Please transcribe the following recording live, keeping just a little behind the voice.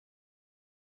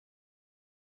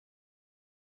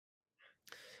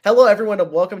Hello, everyone,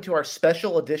 and welcome to our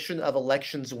special edition of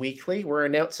Elections Weekly. We're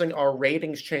announcing our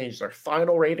ratings changes, our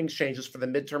final ratings changes for the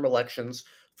midterm elections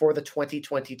for the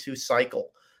 2022 cycle.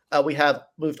 We have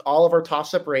moved all of our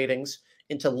toss-up ratings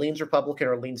into leans Republican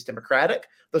or leans Democratic.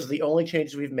 Those are the only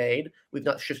changes we've made. We've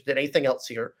not shifted anything else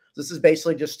here. This is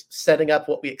basically just setting up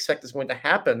what we expect is going to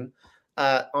happen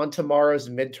on tomorrow's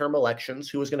midterm elections.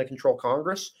 Who is going to control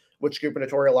Congress? Which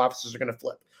gubernatorial offices are going to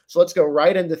flip? So let's go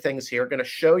right into things here. Going to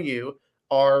show you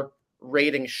our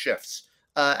rating shifts.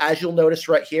 As you'll notice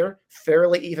right here,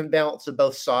 fairly even balance of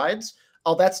both sides.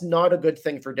 Oh, that's not a good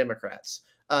thing for Democrats.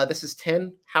 This is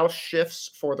 10 House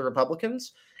shifts for the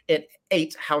Republicans and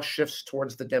 8 House shifts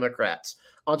towards the Democrats,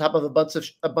 on top of a bunch of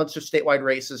statewide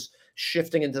races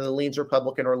shifting into the leans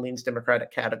Republican or leans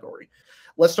Democratic category.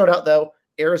 Let's start out though.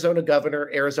 Arizona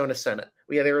governor, Arizona Senate.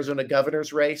 We have Arizona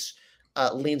governor's race.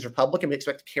 Leans Republican. We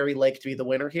expect Kari Lake to be the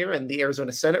winner here. And the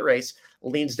Arizona Senate race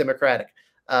leans Democratic.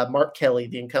 Mark Kelly,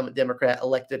 the incumbent Democrat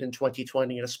elected in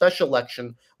 2020 in a special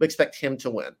election, we expect him to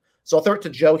win. So I'll throw it to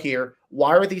Joe here.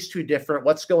 Why are these two different?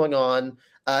 What's going on?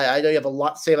 I know you have a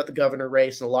lot to say about the governor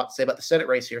race and a lot to say about the Senate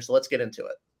race here, so let's get into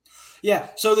it. Yeah,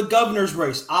 so the governor's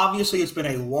race, obviously it's been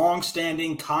a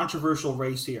long-standing controversial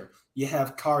race here. You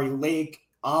have Kari Lake,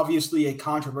 obviously a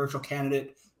controversial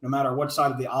candidate, no matter what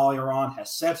side of the aisle you're on,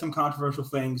 has said some controversial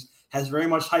things, has very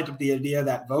much hyped up the idea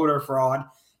that voter fraud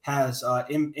has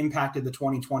impacted the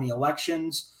 2020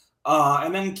 elections.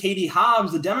 And then Katie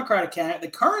Hobbs, the Democratic candidate, the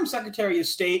current Secretary of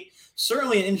State,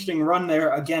 certainly an interesting run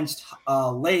there against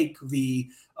Lake, the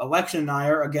election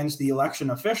denier, against the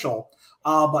election official.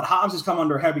 But Hobbs has come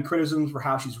under heavy criticism for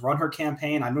how she's run her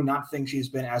campaign. I do not think she's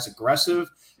been as aggressive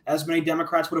as many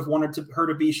Democrats would have wanted her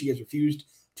to be. She has refused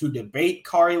to debate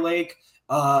Kari Lake.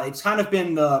 It's kind of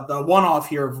been the one-off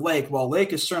here of Lake. Well,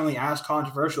 Lake is certainly as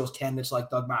controversial as candidates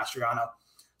like Doug Mastriano.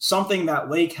 Something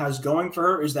that Lake has going for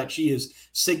her is that she is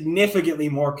significantly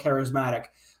more charismatic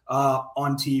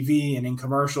on TV and in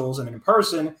commercials and in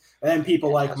person than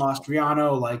people like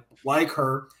Mastriano, like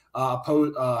her.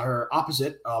 Her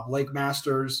opposite, Blake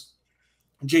Masters,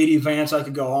 JD Vance. I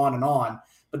could go on and on.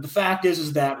 But the fact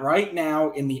is that right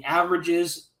now in the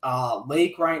averages,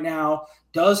 Lake right now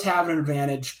does have an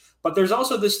advantage. But there's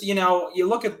also this, you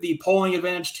look at the polling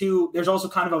advantage too. There's also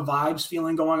kind of a vibes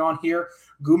feeling going on here.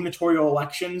 Gubernatorial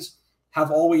elections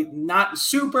have always not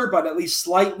super, but at least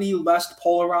slightly less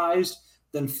polarized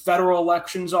than federal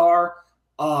elections are.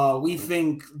 We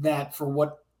think that for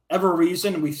whatever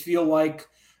reason, we feel like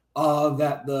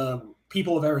that the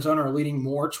people of Arizona are leaning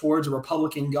more towards a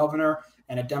Republican governor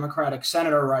and a Democratic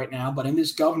senator right now. But in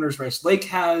this governor's race, Lake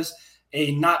has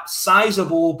a not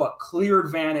sizable but clear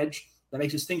advantage that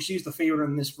makes us think she's the favorite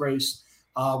in this race.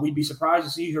 We'd be surprised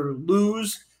to see her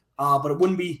lose, but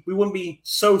we wouldn't be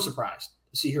so surprised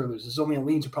to see her lose. It's only a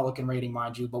leans Republican rating,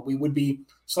 mind you, but we would be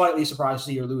slightly surprised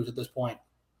to see her lose at this point.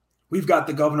 We've got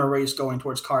the governor race going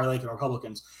towards Kari Lake and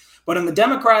Republicans. But on the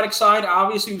Democratic side,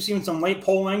 obviously, we've seen some late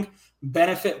polling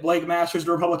benefit Blake Masters,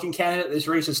 the Republican candidate. This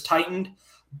race has tightened.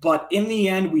 But in the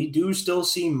end, we do still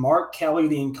see Mark Kelly,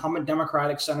 the incumbent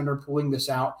Democratic senator, pulling this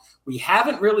out. We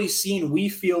haven't really seen, we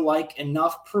feel like,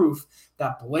 enough proof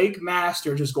that Blake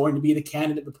Masters is going to be the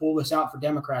candidate to pull this out for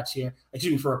Democrats here.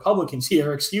 For Republicans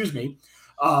here,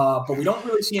 But we don't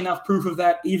really see enough proof of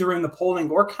that either in the polling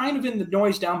or kind of in the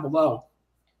noise down below.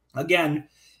 Again,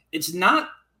 it's not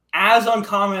as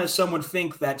uncommon as some would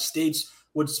think that states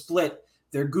would split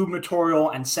their gubernatorial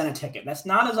and Senate ticket. That's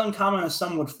not as uncommon as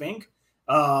some would think.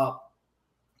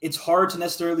 It's hard to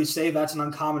necessarily say that's an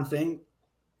uncommon thing.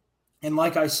 And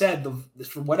like I said,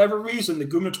 for whatever reason, the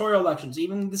gubernatorial elections,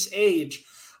 even in this age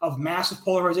of massive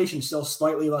polarization, still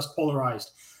slightly less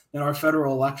polarized than our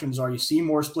federal elections are. You see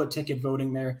more split ticket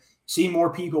voting there. See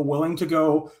more people willing to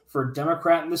go for a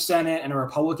Democrat in the Senate and a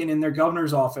Republican in their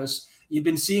governor's office. You've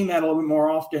been seeing that a little bit more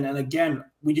often. And again,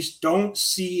 we just don't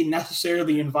see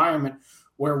necessarily the environment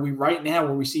where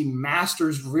we see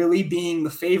Masters really being the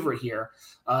favorite here.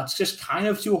 It's just kind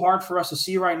of too hard for us to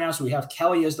see right now. So we have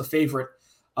Kelly as the favorite.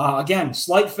 Again,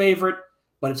 slight favorite,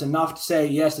 but it's enough to say,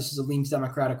 yes, this is a leans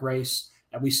Democratic race.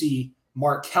 And we see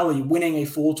Mark Kelly winning a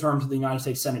full term to the United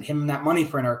States Senate. Him and that money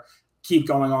printer keep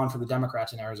going on for the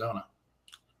Democrats in Arizona.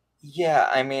 Yeah,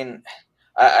 I mean,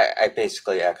 I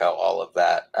basically echo all of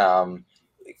that.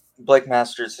 Blake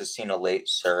Masters has seen a late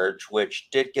surge, which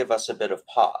did give us a bit of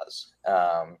pause.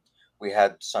 We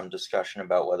had some discussion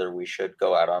about whether we should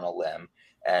go out on a limb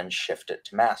and shift it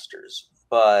to Masters.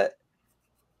 But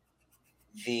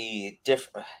the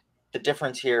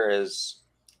difference here is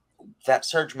that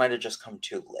surge might have just come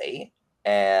too late,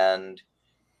 and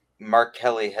Mark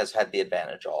Kelly has had the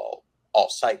advantage all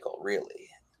cycle, really.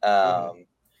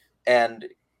 And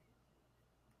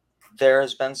there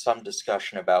has been some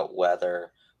discussion about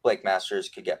whether Blake Masters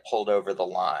could get pulled over the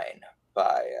line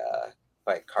by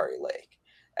Kari Lake.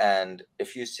 And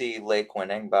if you see Lake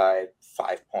winning by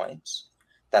 5 points,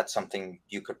 that's something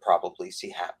you could probably see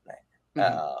happening.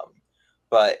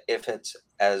 But if it's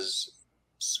as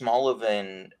small of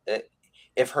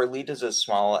if her lead is as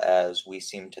small as we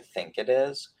seem to think it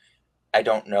is, I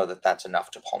don't know that that's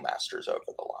enough to pull Masters over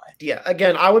the line. Yeah,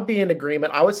 again, I would be in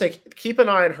agreement. I would say keep an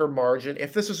eye on her margin.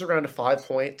 If this is around 5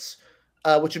 points,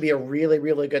 which would be a really,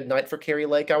 really good night for Kari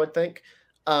Lake, I would think.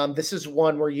 This is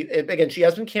one where again, she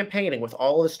has been campaigning with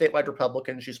all of the statewide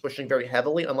Republicans. She's pushing very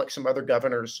heavily, unlike some other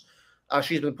governors.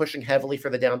 She's been pushing heavily for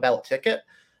the down ballot ticket.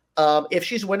 If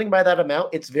she's winning by that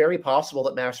amount, it's very possible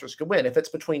that Masters could win. If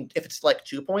it's like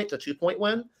 2 points, a 2-point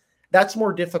win, that's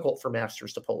more difficult for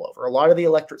Masters to pull over. A lot of the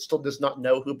electorate still does not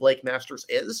know who Blake Masters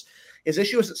is. His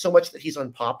issue isn't so much that he's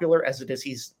unpopular as it is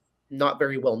he's not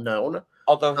very well known.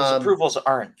 Although his approvals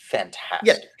aren't fantastic.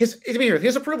 Yeah,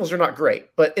 his approvals are not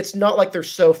great, but it's not like they're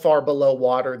so far below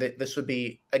water that this would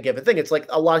be a given thing. It's like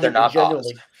a lot of people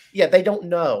genuinely, they don't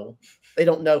know. They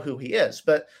don't know who he is.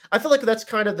 But I feel like that's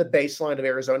kind of the baseline of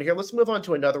Arizona here. Let's move on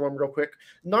to another one real quick.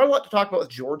 Not a lot to talk about with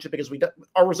Georgia because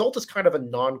our result is kind of a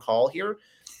non-call here.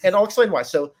 And I'll explain why.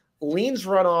 So leans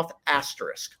runoff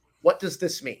asterisk. What does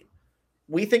this mean?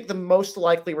 We think the most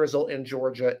likely result in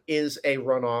Georgia is a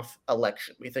runoff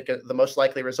election. We think the most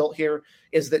likely result here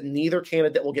is that neither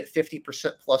candidate will get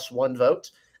 50% plus 1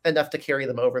 vote, enough to carry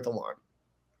them over the line.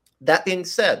 That being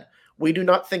said, we do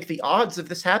not think the odds of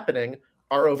this happening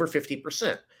are over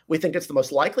 50%. We think it's the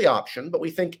most likely option, but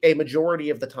we think a majority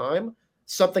of the time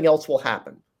something else will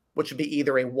happen, which would be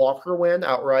either a Walker win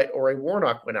outright or a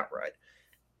Warnock win outright.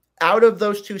 Out of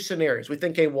those two scenarios, we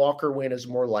think a Walker win is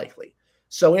more likely.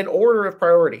 So in order of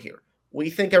priority here, we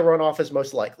think a runoff is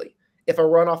most likely. If a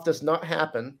runoff does not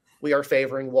happen, we are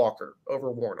favoring Walker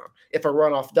over Warnock. If a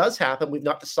runoff does happen, we've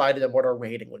not decided on what our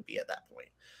rating would be at that point.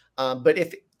 But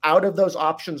if out of those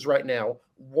options right now,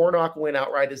 Warnock win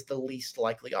outright is the least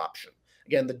likely option.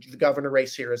 Again, the governor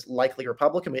race here is likely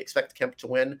Republican. We expect Kemp to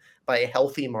win by a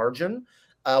healthy margin.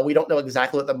 We don't know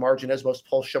exactly what the margin is. Most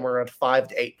polls show around 5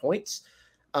 to 8 points.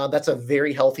 That's a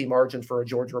very healthy margin for a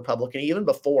Georgia Republican, even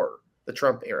before the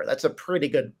Trump era. That's a pretty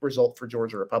good result for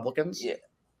Georgia Republicans. Yeah.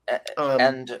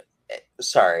 And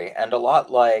a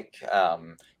lot like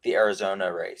the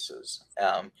Arizona races.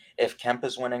 If Kemp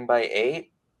is winning by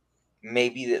 8,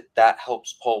 maybe that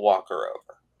helps pull Walker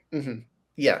over. Mm-hmm.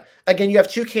 Yeah. Again, you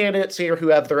have two candidates here who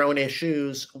have their own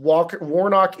issues.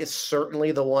 Warnock is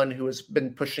certainly the one who has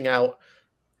been pushing out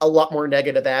a lot more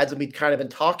negative ads, and we've kind of been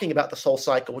talking about this whole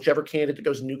cycle. Whichever candidate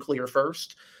goes nuclear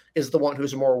first is the one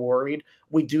who's more worried.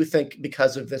 We do think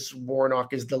because of this,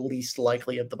 Warnock is the least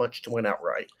likely of the bunch to win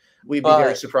outright. We'd be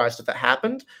very surprised if that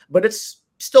happened, but it's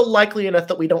still likely enough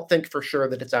that we don't think for sure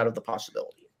that it's out of the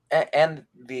possibility. And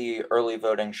the early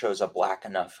voting shows a black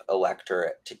enough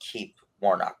electorate to keep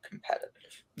Warnock competitive.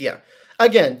 Yeah.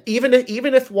 Again, even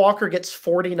if Walker gets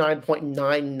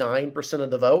 49.99% of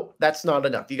the vote, that's not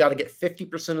enough. You got to get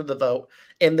 50% of the vote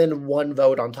and then 1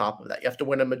 vote on top of that. You have to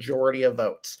win a majority of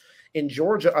votes. In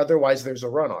Georgia, otherwise there's a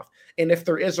runoff. And if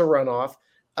there is a runoff,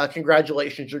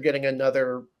 congratulations, you're getting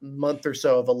another month or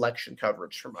so of election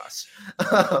coverage from us.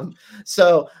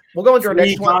 So we'll go into our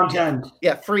next content. one.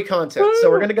 Yeah, free content. Woo!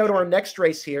 So we're going to go to our next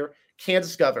race here,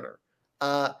 Kansas governor.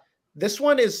 This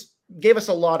one gave us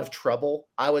a lot of trouble.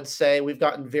 I would say we've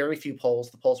gotten very few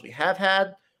polls. The polls we have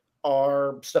had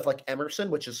are stuff like Emerson,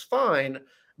 which is fine,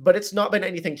 but it's not been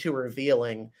anything too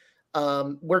revealing.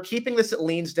 We're keeping this at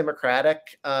leans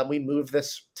Democratic. We moved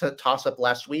this to toss up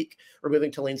last week. We're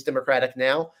moving to leans Democratic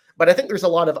now. But I think there's a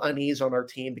lot of unease on our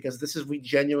team because we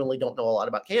genuinely don't know a lot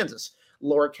about Kansas.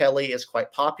 Laura Kelly is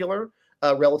quite popular,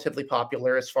 relatively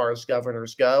popular as far as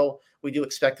governors go. We do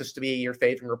expect this to be a year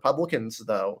favoring Republicans,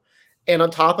 though. And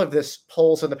on top of this,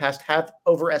 polls in the past have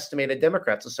overestimated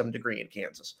Democrats to some degree in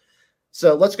Kansas.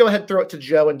 So let's go ahead and throw it to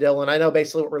Joe and Dylan. I know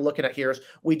basically what we're looking at here is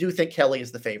we do think Kelly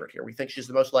is the favorite here. We think she's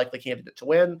the most likely candidate to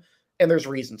win, and there's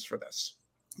reasons for this.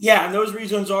 Yeah, and those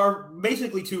reasons are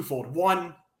basically twofold.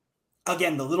 One,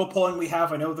 again, the little polling we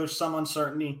have, I know there's some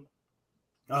uncertainty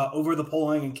over the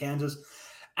polling in Kansas.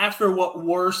 After what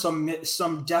were some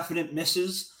definite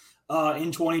misses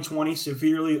in 2020,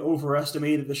 severely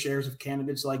overestimated the shares of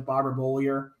candidates like Barbara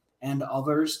Bollier and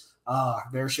others.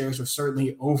 Their shares are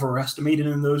certainly overestimated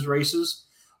in those races.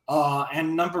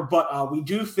 But we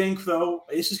do think, though,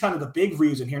 this is kind of the big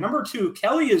reason here. Number 2,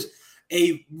 Kelly is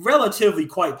a relatively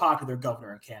quite popular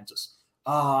governor in Kansas.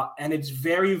 And it's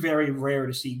very, very rare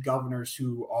to see governors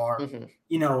who are,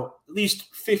 at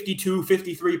least 52,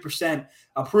 53%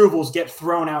 approvals get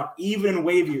thrown out, even in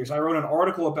wave years. I wrote an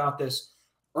article about this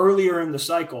earlier in the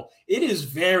cycle. It is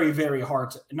very, very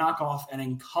hard to knock off an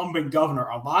incumbent governor.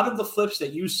 A lot of the flips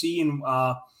that you see in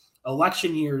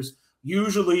election years,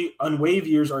 usually on wave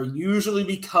years, are usually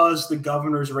because the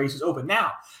governor's race is open.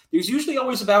 Now, there's usually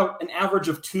always about an average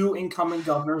of 2 incumbent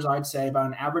governors, I'd say, about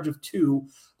an average of 2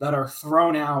 that are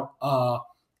thrown out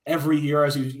every year.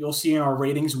 As you'll see in our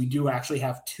ratings, we do actually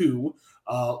have 2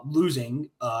 losing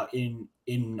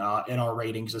in our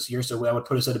ratings this year. So that would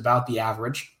put us at about the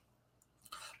average.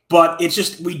 But it's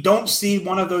just, we don't see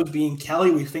one of those being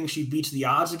Kelly. We think she beats the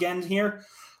odds again here.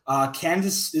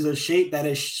 Kansas is a shape that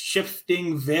is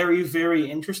shifting very, very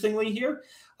interestingly here.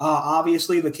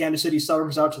 Obviously, the Kansas City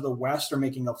suburbs out to the west are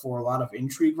making up for a lot of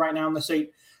intrigue right now in the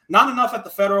state. Not enough at the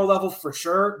federal level for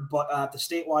sure, but at the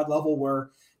statewide level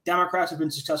where Democrats have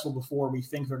been successful before, we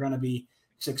think they're going to be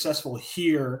successful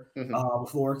here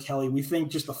with Laura Kelly. We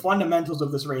think just the fundamentals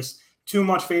of this race, too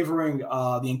much favoring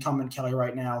the incumbent Kelly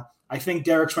right now. I think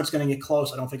Derek Schmidt's going to get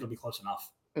close. I don't think it'll be close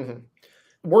enough.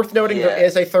 Worth noting, there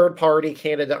is a third-party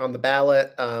candidate on the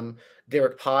ballot,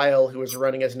 Derek Pyle, who is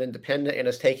running as an independent and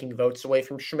is taking votes away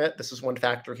from Schmidt. This is one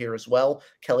factor here as well.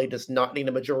 Kelly does not need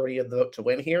a majority of the vote to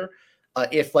win here.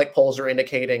 If, like polls are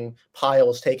indicating, Pyle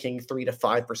is taking 3 to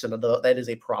 5% of the vote, that is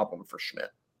a problem for Schmidt.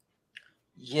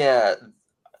 Yeah,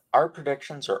 our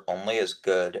predictions are only as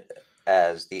good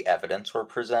as the evidence we're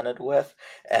presented with.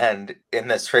 And in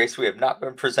this race, we have not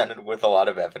been presented with a lot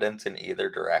of evidence in either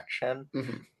direction.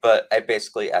 But I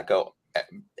basically echo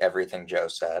everything Joe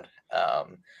said.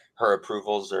 Her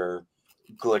approvals are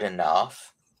good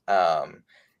enough.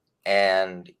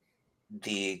 And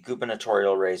the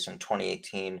gubernatorial race in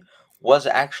 2018 was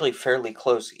actually fairly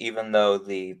close, even though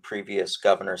the previous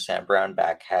governor, Sam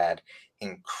Brownback, had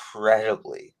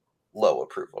incredibly low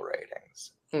approval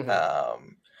ratings.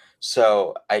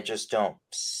 So I just don't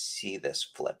see this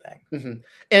flipping.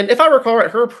 And if I recall right,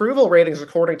 her approval ratings,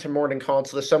 according to Morning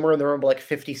Consult, is somewhere in the realm of like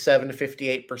 57,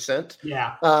 58%.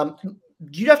 Yeah.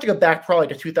 You'd have to go back probably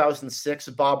to 2006,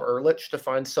 Bob Ehrlich, to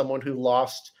find someone who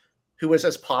was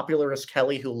as popular as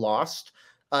Kelly, who lost.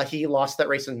 He lost that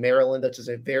race in Maryland, which is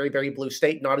a very, very blue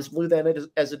state, not as blue then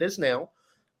as it is now.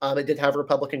 It did have a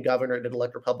Republican governor. It did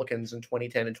elect Republicans in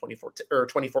 2010 and 2014, or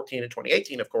 2014 and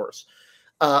 2018, of course.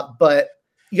 But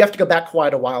you have to go back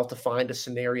quite a while to find a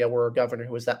scenario where a governor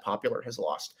who is that popular has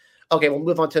lost. Okay, we'll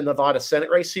move on to Nevada Senate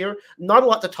race here. Not a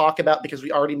lot to talk about because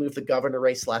we already moved the governor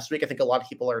race last week. I think a lot of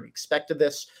people already expected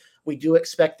this. We do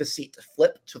expect the seat to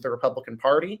flip to the Republican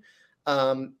Party.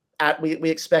 We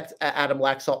expect Adam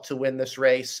Laxalt to win this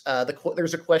race.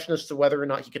 There's a question as to whether or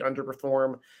not he could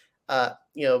underperform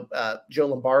Joe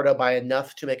Lombardo by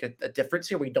enough to make a difference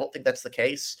here. We don't think that's the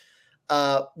case.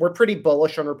 We're pretty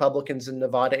bullish on Republicans in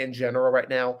Nevada in general right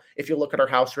now. If you look at our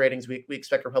House ratings, we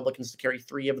expect Republicans to carry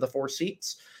 3 of the 4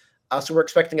 seats. So we're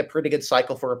expecting a pretty good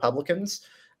cycle for Republicans.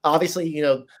 Obviously,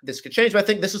 this could change, but I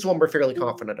think this is one we're fairly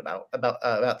confident about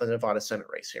the Nevada Senate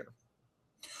race here.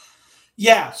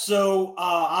 Yeah, so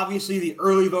obviously the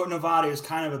early vote in Nevada is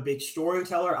kind of a big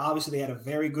storyteller. Obviously, they had a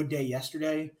very good day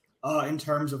yesterday in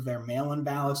terms of their mail-in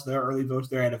ballots, their early votes.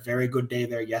 They had a very good day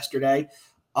there yesterday.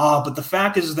 But the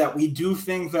fact is that we do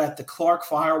think that the Clark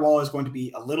firewall is going to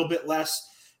be a little bit less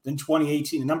than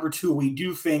 2018. And number 2, we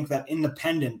do think that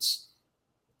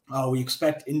we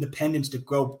expect independents to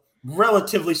go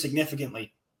relatively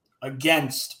significantly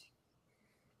against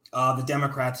the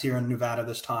Democrats here in Nevada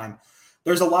this time.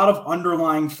 There's a lot of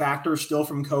underlying factors still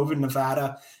from COVID.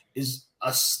 Nevada is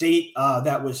a state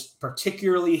that was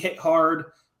particularly hit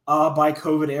hard by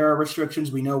COVID-era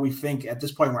restrictions. We think at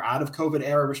this point we're out of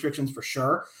COVID-era restrictions for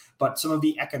sure, but some of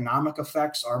the economic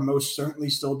effects are most certainly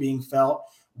still being felt.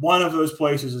 One of those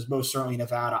places is most certainly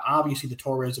Nevada. Obviously, the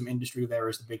tourism industry there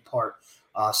is the big part.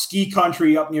 Ski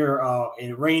country up near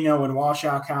in Reno and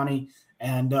Washoe County,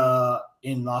 and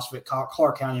in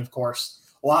Clark County, of course.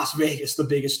 Las Vegas, the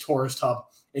biggest tourist hub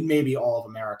in maybe all of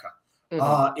America.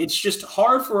 It's just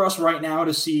hard for us right now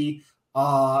to see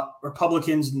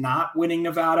Republicans not winning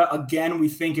Nevada. Again, we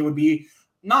think it would be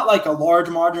not like a large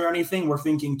margin or anything. We're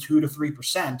thinking 2 to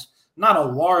 3%, not a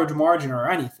large margin or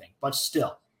anything, but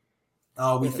still.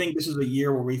 We think this is a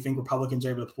year where we think Republicans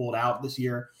are able to pull it out this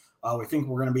year. We think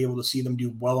we're going to be able to see them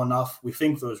do well enough. We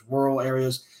think those rural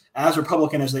areas, as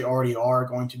Republican as they already are,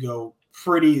 going to go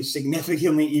pretty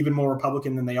significantly even more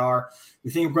Republican than they are.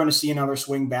 We think we're going to see another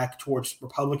swing back towards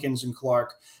Republicans in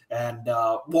Clark and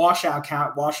Washoe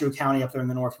County up there in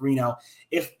the North, Reno.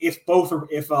 If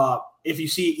you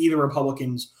see either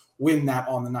Republicans win that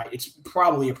on the night. It's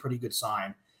probably a pretty good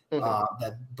sign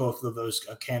that both of those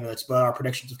candidates, but our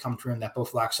predictions have come true, and that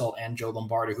both Laxalt and Joe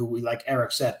Lombardi, who we, like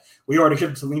Eric said, we already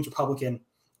shifted to Lean's Republican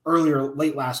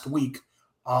late last week,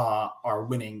 are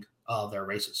winning their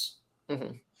races.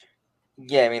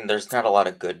 Yeah, I mean, there's not a lot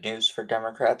of good news for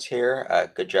Democrats here.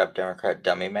 Good job, Democrat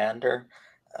Dummy Mander.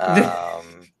 But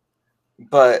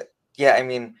yeah, I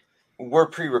mean, we're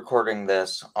pre-recording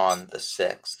this on the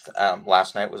 6th.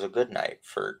 Last night was a good night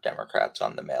for Democrats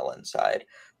on the mail-in side,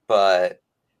 but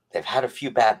they've had a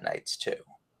few bad nights too.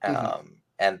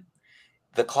 And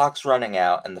the clock's running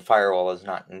out, and the firewall is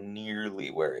not nearly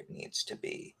where it needs to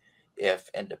be if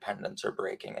independents are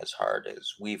breaking as hard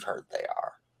as we've heard they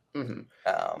are.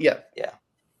 Yeah.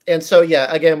 And so,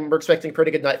 again, we're expecting a pretty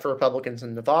good night for Republicans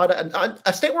in Nevada. And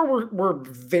a state where we're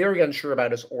very unsure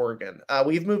about is Oregon.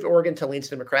 We've moved Oregon to leans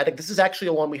Democratic. This is actually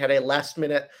a one we had a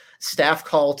last-minute staff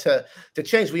call to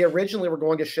change. We originally were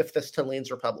going to shift this to leans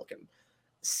Republican.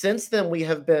 Since then, we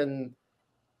have been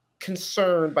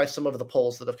concerned by some of the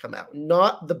polls that have come out.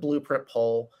 Not the Blueprint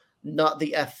poll, not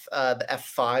the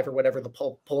F5 or whatever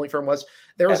the polling firm was.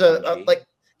 There was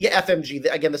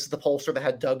FMG. Again, this is the pollster that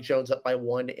had Doug Jones up by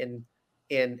 1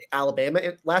 in Alabama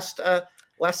last cycle.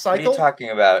 What are you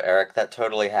talking about, Eric? That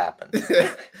totally happened.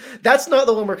 That's not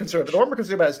the one we're concerned about. The one we're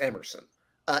concerned about is Emerson.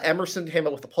 Emerson came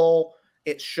up with a poll.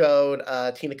 It showed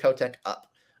Tina Kotek up.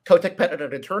 Kotek petted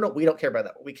an internal. We don't care about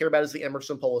that. What we care about is the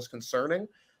Emerson poll is concerning.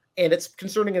 And it's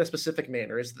concerning in a specific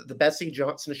manner. Is the Betsy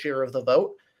Johnson share of the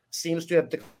vote seems to have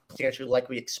declined substantially like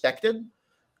we expected.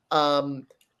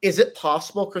 Is it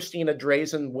possible Christina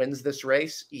Drazen wins this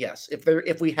race? Yes.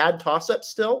 If we had toss-ups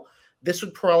still, this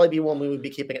would probably be one we would be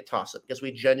keeping at toss-up because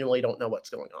we genuinely don't know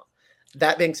what's going on.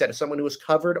 That being said, as someone who has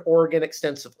covered Oregon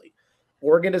extensively,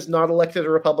 Oregon has not elected a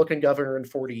Republican governor in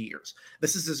 40 years.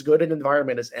 This is as good an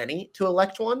environment as any to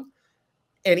elect one.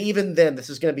 And even then, this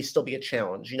is going to still be a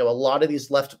challenge. A lot of these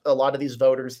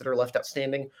voters that are left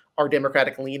outstanding are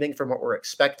Democratic leaning from what we're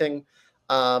expecting.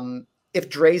 If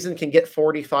Drazen can get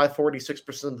 45,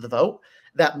 46% of the vote,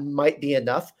 that might be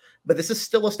enough. But this is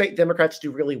still a state Democrats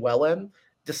do really well in.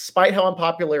 Despite how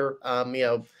unpopular,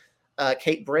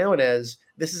 Kate Brown is,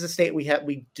 this is a state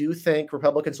we do think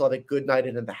Republicans will have a good night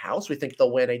in the House. We think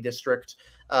they'll win a district,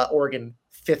 Oregon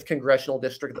 5th congressional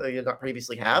district that they did not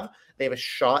previously have. They have a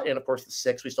shot, and of course the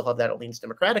 6th. We still have that at leans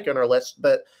Democratic on our list,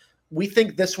 but we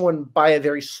think this one by a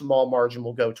very small margin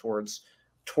will go towards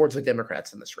the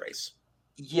Democrats in this race.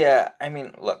 Yeah, I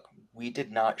mean, look, we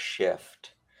did not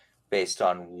shift based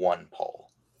on one poll.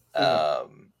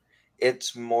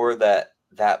 It's more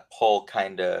that poll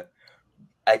kind of,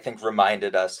 I think,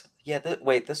 reminded us,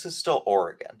 this is still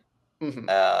Oregon.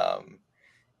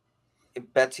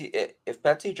 If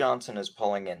Betsy Johnson is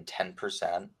pulling in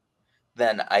 10%,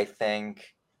 then I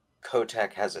think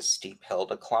Kotek has a steep hill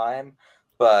to climb.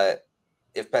 But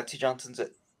if Betsy Johnson's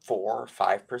at 4 or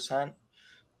 5%,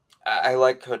 I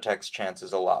like Kotek's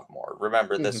chances a lot more.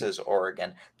 Remember, this is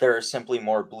Oregon. There are simply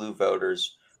more blue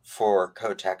voters for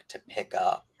Kotek to pick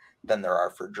up than there are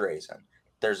for Drazen.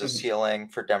 There's a ceiling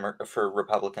for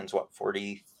Republicans,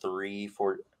 43,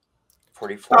 40,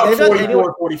 44? About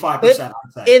 44, 45%,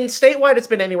 I'd say. In statewide, it's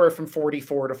been anywhere from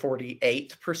 44 to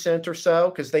 48% or so,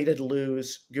 because they did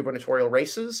lose gubernatorial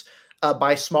races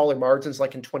by smaller margins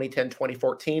like in 2010,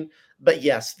 2014. But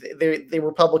yes, the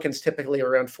Republicans typically are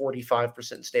around 45%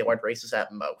 statewide races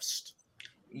at most.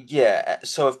 Yeah,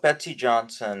 so if Betsy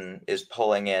Johnson is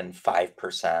pulling in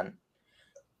 5%,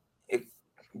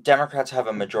 Democrats have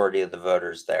a majority of the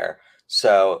voters there.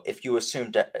 So if you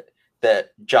assume that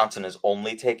Johnson is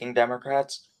only taking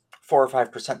Democrats, 4 or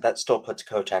 5%, that still puts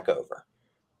Kotek over.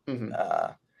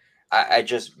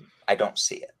 I don't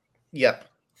see it. Yep.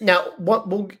 Now,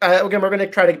 again, we're going to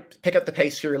try to pick up the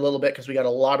pace here a little bit because we got a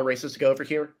lot of races to go over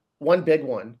here. One big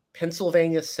one,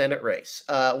 Pennsylvania Senate race.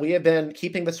 We have been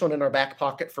keeping this one in our back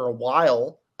pocket for a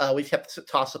while. We've kept the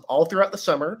toss-up all throughout the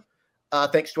summer.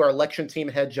 Thanks to our election team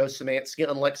head, Joe Szymanski.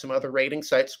 Unlike some other rating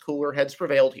sites, cooler heads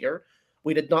prevailed here.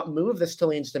 We did not move this to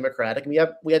leans Democratic. We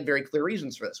had very clear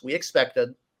reasons for this. We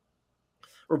expected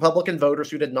Republican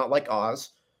voters who did not like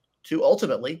Oz to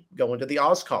ultimately go into the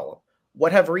Oz column.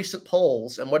 What have recent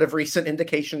polls and what have recent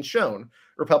indications shown?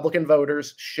 Republican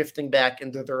voters shifting back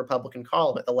into the Republican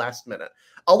column at the last minute.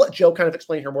 I'll let Joe kind of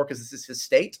explain here more because this is his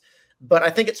state, but I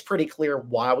think it's pretty clear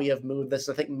why we have moved this.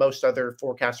 I think most other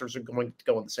forecasters are going to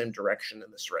go in the same direction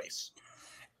in this race.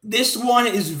 This one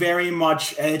is very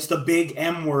much, it's the big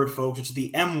M word, folks. It's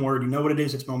the M word. You know what it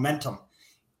is? It's momentum.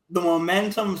 The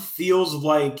momentum feels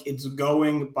like it's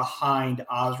going behind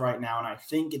Oz right now, and I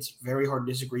think it's very hard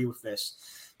to disagree with this.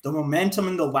 the momentum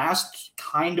in the last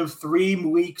kind of 3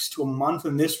 weeks to a month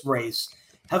in this race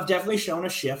have definitely shown a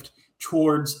shift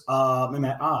towards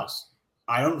Mehmet Oz.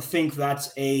 I don't think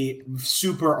that's a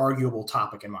super arguable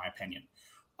topic, in my opinion.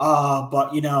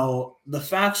 But the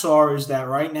facts is that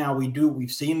right now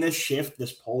we've seen this shift.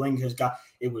 This polling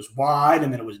it was wide,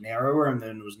 and then it was narrower, and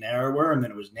then it was narrower, and then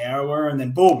it was narrower, and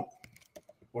then boom,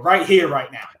 we're right here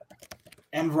right now.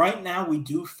 And right now we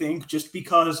do think, just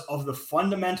because of the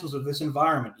fundamentals of this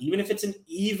environment, even if it's an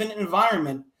even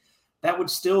environment, that would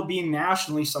still be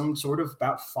nationally some sort of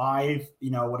about 5,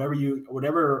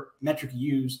 whatever metric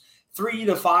you use, 3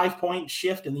 to 5 point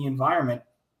shift in the environment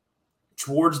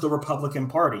towards the Republican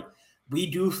Party. We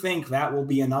do think that will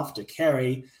be enough to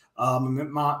carry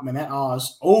Mehmet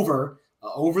Oz over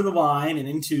the line and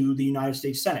into the United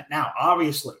States Senate. Now,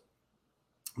 obviously,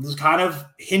 this is kind of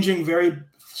hinging very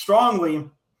strongly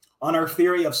on our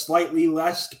theory of slightly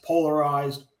less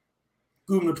polarized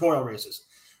gubernatorial races.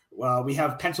 We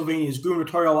have Pennsylvania's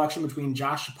gubernatorial election between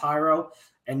Josh Shapiro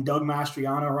and Doug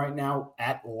Mastriano right now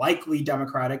at likely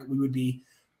Democratic. We would be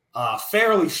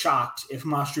fairly shocked if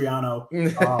Mastriano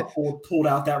pulled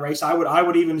out that race. I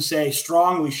would even say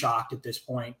strongly shocked at this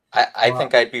point. I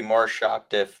think I'd be more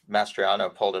shocked if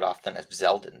Mastriano pulled it off than if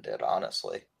Zeldin did,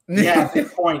 honestly. Yeah, at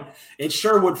this point, it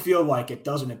sure would feel like it,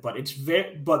 doesn't it? But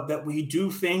but that we do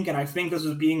think, and I think this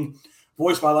is being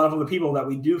voiced by a lot of other people, that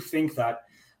we do think that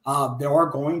there are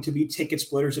going to be ticket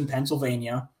splitters in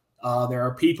Pennsylvania. There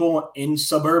are people in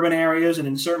suburban areas and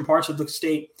in certain parts of the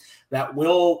state that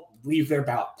will leave their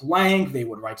ballot blank. They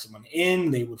would write someone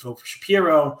in, they would vote for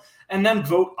Shapiro, and then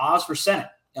vote Oz for Senate,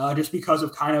 just because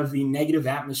of kind of the negative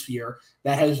atmosphere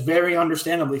that has very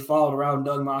understandably followed around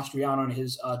Doug Mastriano in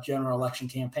his general election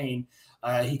campaign,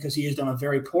 because he has done a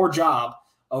very poor job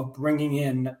of bringing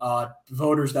in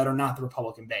voters that are not the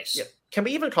Republican base. Yeah. Can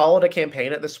we even call it a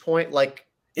campaign at this point? Like,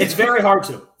 it's very hard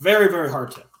to. Very, very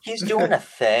hard to. He's doing a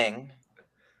thing.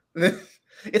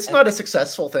 It's not a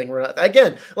successful thing. We're not,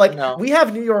 again, like, no. We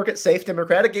have New York at safe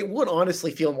Democratic. It would honestly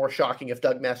feel more shocking if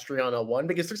Doug Mastriano won,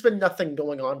 because there's been nothing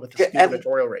going on with this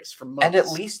gubernatorial race for months.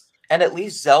 And at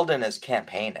least Zeldin is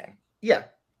campaigning. Yeah,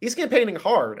 he's campaigning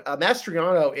hard.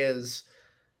 Mastriano is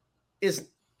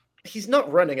he's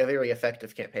not running a very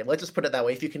effective campaign. Let's just put it that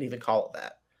way, if you can even call it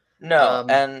that. No,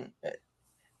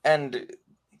 and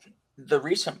the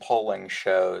recent polling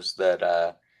shows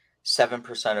that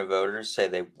 7% of voters say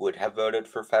they would have voted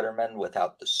for Fetterman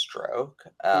without the stroke.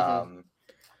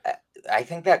 I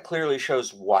think that clearly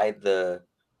shows why the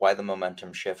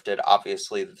momentum shifted.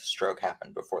 Obviously, the stroke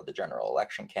happened before the general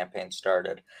election campaign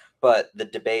started, but the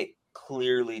debate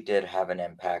clearly did have an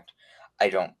impact. I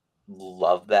don't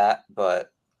love that,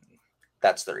 but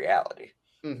that's the reality.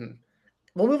 Mm-hmm.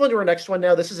 We'll move on to our next one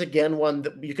now. This is again one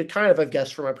that you could kind of have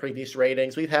guessed from our previous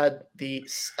ratings. We've had the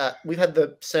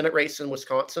Senate race in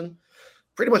Wisconsin.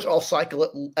 Pretty much all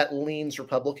cycle at leans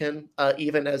Republican,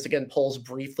 even as, again, polls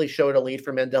briefly showed a lead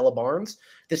for Mandela Barnes.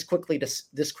 This quickly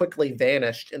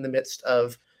vanished in the midst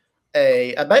of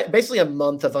basically a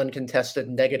month of uncontested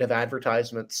negative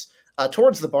advertisements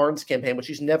towards the Barnes campaign, which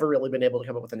he's never really been able to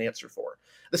come up with an answer for.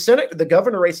 The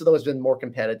governor race, though, has been more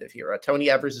competitive here. Tony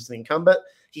Evers is the incumbent.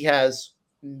 He has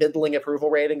middling approval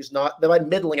ratings. By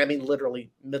middling, I mean literally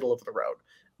middle of the road,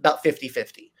 about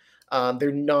 50-50.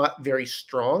 They're not very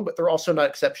strong, but they're also not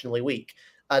exceptionally weak.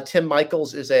 Tim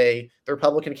Michels is the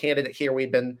Republican candidate here.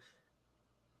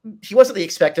 He wasn't the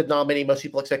expected nominee. Most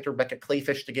people expect Rebecca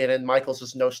Kleefisch to get in. Michels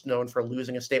is most known for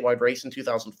losing a statewide race in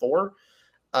 2004.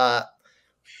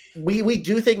 We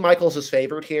do think Michels is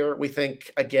favored here. We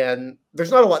think, again, there's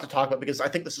not a lot to talk about because I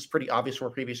think this is pretty obvious from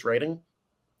our previous rating.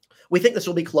 We think this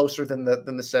will be closer than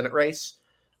the Senate race.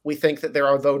 We think that there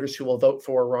are voters who will vote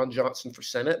for Ron Johnson for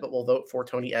Senate, but will vote for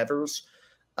Tony Evers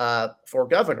for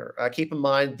governor. Keep in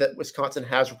mind that Wisconsin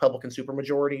has Republican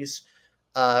supermajorities.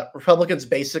 Republicans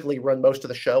basically run most of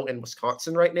the show in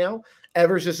Wisconsin right now.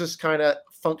 Evers is just kind of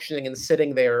functioning and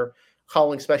sitting there,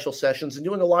 calling special sessions and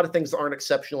doing a lot of things that aren't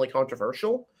exceptionally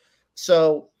controversial.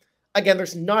 So, again,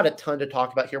 there's not a ton to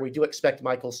talk about here. We do expect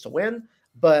Michels to win,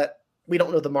 but we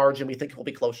don't know the margin. We think it will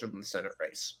be closer than the Senate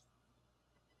race.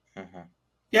 Mm-hmm.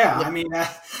 Yeah, I mean,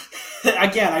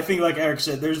 again, I think like Eric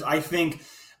said, there's, I think,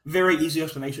 very easy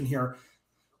explanation here.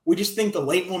 We just think the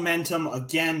late momentum,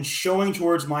 again, showing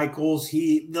towards Michels.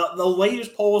 The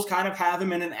latest polls kind of have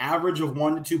him in an average of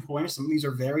 1 to 2 points. Some of these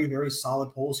are very, very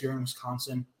solid polls here in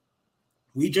Wisconsin.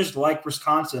 We just like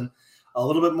Wisconsin a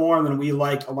little bit more than we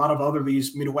like a lot of other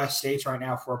these Midwest states right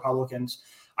now for Republicans.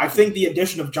 I think the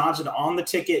addition of Johnson on the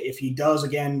ticket, if he does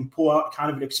again pull out kind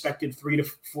of an expected 3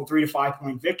 to 5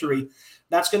 point victory,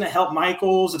 that's going to help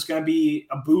Michaels. It's going to be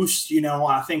a boost.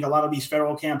 I think a lot of these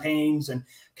federal campaigns and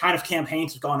kind of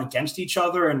campaigns have gone against each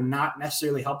other and not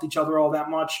necessarily helped each other all that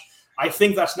much. I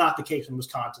think that's not the case in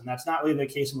Wisconsin. That's not really the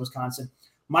case in Wisconsin.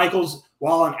 Michaels,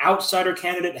 while an outsider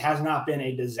candidate, has not been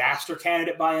a disaster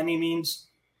candidate by any means.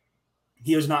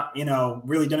 He has not,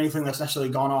 really done anything that's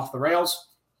necessarily gone off the rails.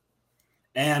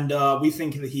 And we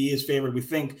think that he is favored. We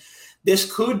think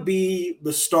this could be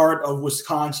the start of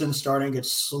Wisconsin starting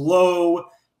its slow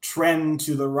trend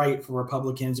to the right for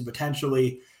Republicans and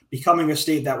potentially becoming a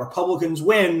state that Republicans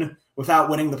win without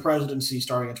winning the presidency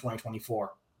starting in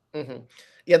 2024. Mm-hmm.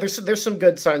 Yeah, there's some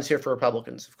good signs here for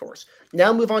Republicans, of course.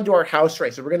 Now move on to our House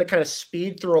race. And we're going to kind of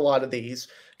speed through a lot of these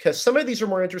because some of these are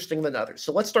more interesting than others.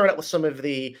 So let's start out with some of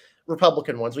the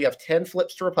Republican ones. We have 10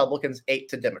 flips to Republicans, 8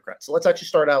 to Democrats. So let's actually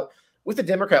start out with the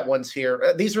Democrat ones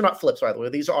here. These are not flips, by the way.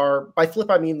 These are, by flip,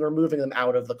 I mean we're moving them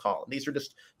out of the column. These are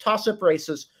just toss-up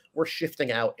races. We're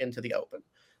shifting out into the open,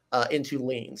 into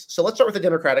leans. So let's start with the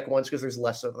Democratic ones because there's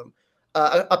less of them.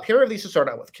 A pair of these to start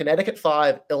out with. Connecticut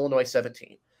 5, Illinois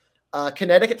 17.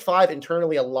 Connecticut 5,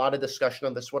 internally, a lot of discussion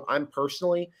on this one. I'm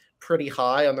personally pretty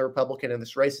high on the Republican in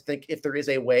this race. I think if there is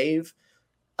a wave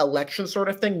election sort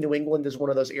of thing, New England is one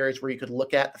of those areas where you could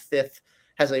look at. The 5th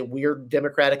has a weird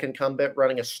Democratic incumbent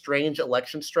running a strange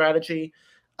election strategy,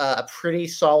 a pretty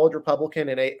solid Republican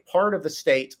in a part of the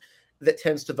state that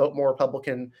tends to vote more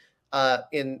Republican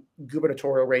in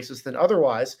gubernatorial races than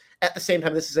otherwise. At the same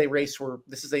time, this is a race where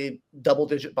this is a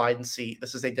double-digit Biden seat.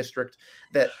 This is a district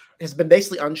that has been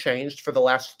basically unchanged for the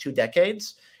last 2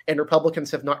 decades, and Republicans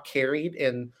have not carried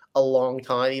in a long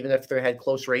time, even if they had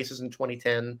close races in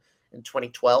 2010 and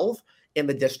 2012 in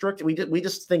the district. We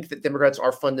just think that Democrats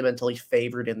are fundamentally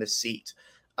favored in this seat,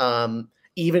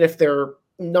 even if their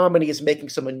nominee is making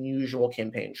some unusual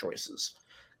campaign choices.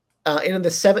 And in the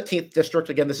 17th district,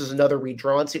 again, this is another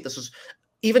redrawn seat. This is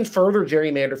even further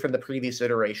gerrymandered from the previous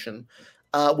iteration.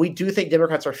 We do think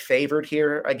Democrats are favored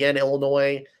here. Again,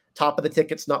 Illinois, top of the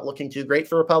ticket's not looking too great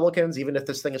for Republicans, even if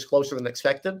this thing is closer than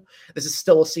expected. This is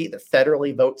still a seat that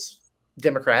federally votes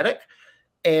Democratic.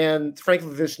 And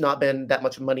frankly, there's not been that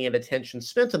much money and attention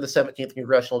spent in the 17th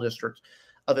congressional district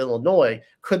of Illinois.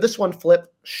 Could this one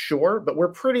flip? Sure, but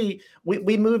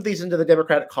we moved these into the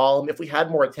Democratic column. If we had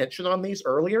more attention on these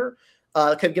earlier,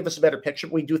 could give us a better picture.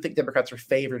 We do think Democrats are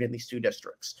favored in these 2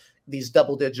 districts, these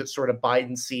double-digit sort of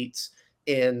Biden seats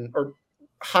or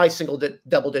high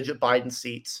double-digit Biden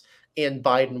seats in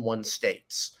Biden-won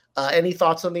states. Any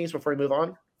thoughts on these before we move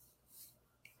on?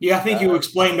 Yeah, I think you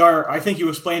explained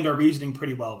our reasoning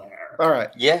pretty well there. All right.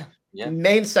 Yeah.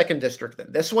 Main 2nd district then.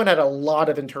 This one had a lot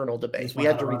of internal debate. We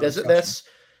had to revisit this.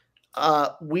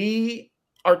 We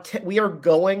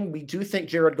do think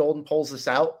Jared Golden pulls this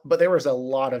out, but there was a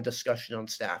lot of discussion on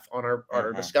staff on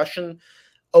our discussion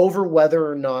over whether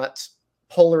or not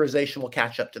polarization will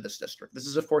catch up to this district. This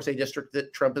is, of course, a district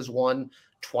that Trump has won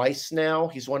twice now.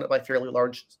 He's won it by fairly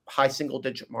large, high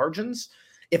single-digit margins.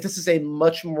 If this is a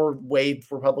much more waved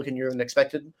Republican year than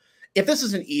expected, if this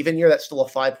is an even year, that's still a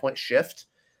 5-point shift.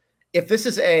 If this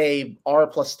is a R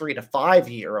plus 3 to 5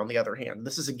 year, on the other hand,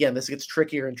 this gets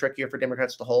trickier and trickier for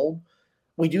Democrats to hold.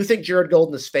 We do think Jared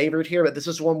Golden is favored here, but this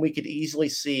is one we could easily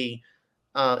see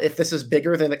if this is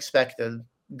bigger than expected,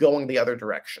 going the other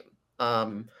direction.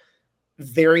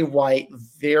 Very white,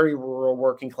 very rural,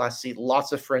 working class seat,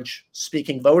 lots of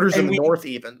French-speaking voters in the North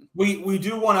even. We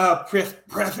do want to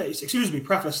preface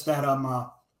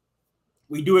that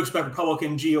we do expect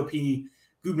Republican GOP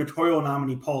gubernatorial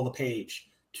nominee Paul LePage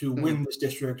to win this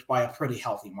district by a pretty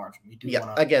healthy margin.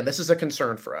 Again, this is a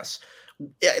concern for us.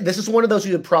 This is one of those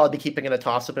we would probably be keeping in a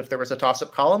toss-up if there was a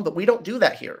toss-up column, but we don't do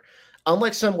that here.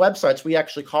 Unlike some websites, we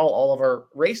actually call all of our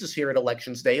races here at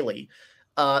Elections Daily,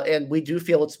 and we do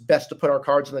feel it's best to put our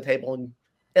cards on the table and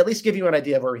at least give you an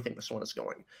idea of where we think this one is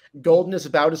going. Golden is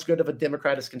about as good of a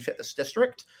Democrat as can fit this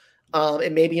district.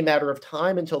 It may be a matter of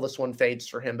time until this one fades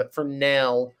for him, but for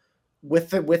now, with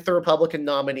the Republican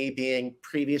nominee being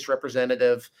previous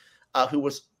representative who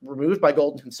was removed by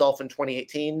Golden himself in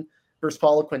 2018, Bruce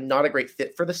Poliquin, not a great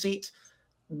fit for the seat,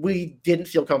 we didn't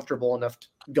feel comfortable enough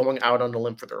going out on a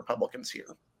limb for the Republicans here.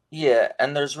 Yeah,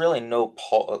 and there's really no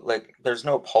there's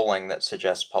no polling that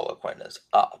suggests Poliquin is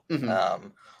up.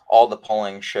 All the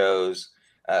polling shows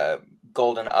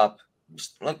Golden up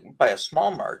by a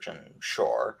small margin,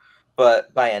 sure,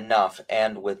 but by enough,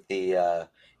 and with the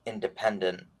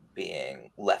independent being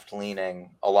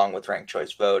left-leaning along with ranked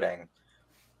choice voting,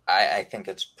 I think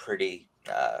it's pretty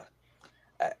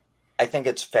I think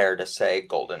it's fair to say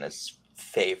Golden is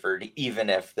favored, even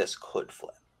if this could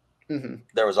flip.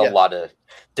 There was a lot of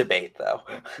debate, though.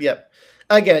 Yep.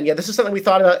 Again, this is something we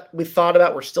thought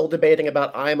about. We're still debating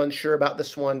about. I'm unsure about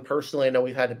this one personally. I know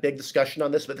we've had a big discussion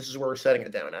on this, but this is where we're setting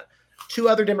it down at. Two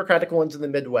other Democratic ones in the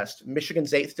Midwest: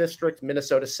 Michigan's 8th district,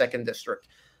 Minnesota's 2nd district.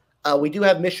 We do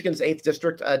have Michigan's 8th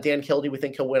district. Dan Kildee, we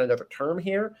think he'll win another term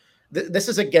here. This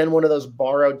is again one of those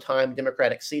borrowed time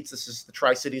Democratic seats. This is the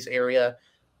Tri-Cities area,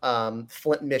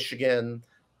 Flint, Michigan.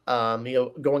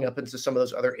 Going up into some of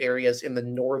those other areas in the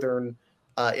northern,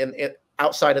 in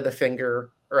outside of the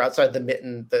finger or outside the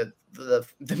mitten, the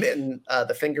mitten,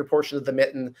 the finger portion of the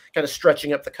mitten, kind of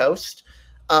stretching up the coast.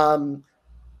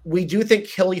 We do think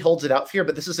Kildee holds it out here,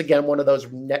 but this is again one of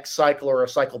those next cycle or a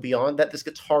cycle beyond that. This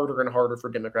gets harder and harder for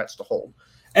Democrats to hold,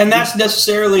 and that's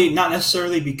not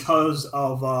necessarily because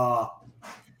of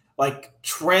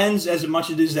trends as much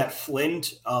as it is that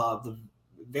Flint, the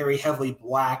very heavily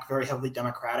black, very heavily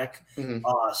Democratic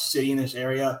city in this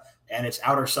area, and its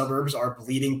outer suburbs are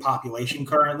bleeding population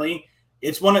currently.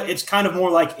 It's kind of more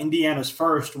like Indiana's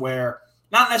first, where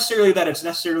not necessarily that it's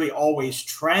necessarily always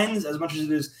trends as much as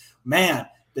it is, man,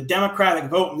 the Democratic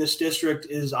vote in this district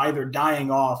is either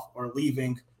dying off or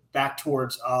leaving back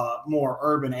towards more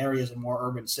urban areas and more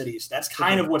urban cities. That's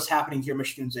kind of what's happening here.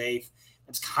 Michigan's 8th.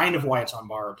 That's kind of why it's on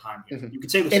borrowed time here. You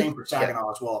could say the same for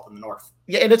Saginaw as well up in the north.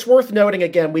 Yeah, and it's worth noting,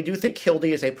 again, we do think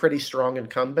Kildee is a pretty strong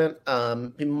incumbent,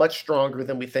 much stronger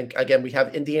than we think. Again, we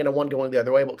have Indiana 1 going the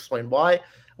other way. We'll explain why.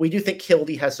 We do think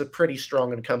Kildee has a pretty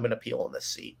strong incumbent appeal in this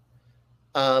seat.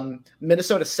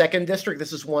 Minnesota's 2nd district,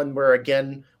 this is one where,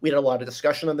 again, we had a lot of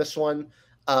discussion on this one.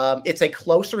 It's a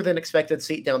closer than expected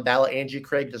seat down ballot. Angie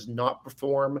Craig does not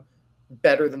perform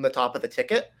better than the top of the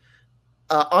ticket.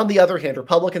 On the other hand,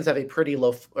 Republicans have a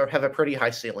pretty high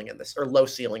ceiling in this, or low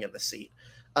ceiling in the seat.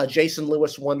 Jason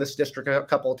Lewis won this district a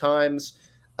couple of times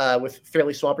with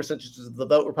fairly small percentages of the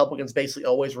vote. Republicans basically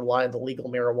always rely on the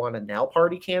Legal Marijuana Now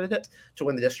Party candidate to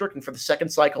win the district. And for the second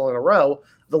cycle in a row,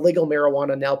 the Legal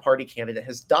Marijuana Now Party candidate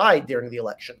has died during the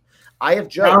election. I have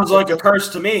joked. Sounds like a curse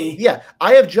to me. Yeah,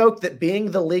 I have joked that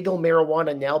being the Legal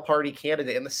Marijuana Now Party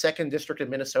candidate in the 2nd district of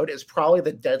Minnesota is probably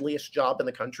the deadliest job in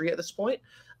the country at this point.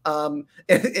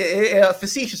 A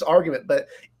facetious argument, but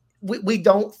we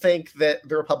don't think that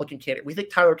the Republican candidate, we think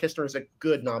Tyler Kistner is a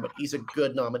good nominee. He's a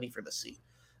good nominee for the seat.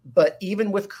 But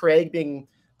even with Craig being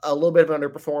a little bit of an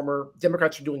underperformer,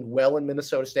 Democrats are doing well in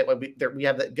Minnesota statewide. We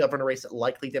have that governor race that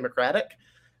likely Democratic.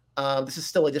 This is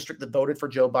still a district that voted for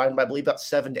Joe Biden by, I believe, about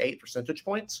 7 to 8 percentage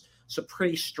points. So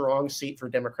pretty strong seat for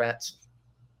Democrats.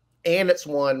 And it's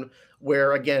one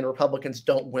where, again, Republicans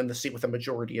don't win the seat with a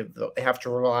majority of the vote. They have to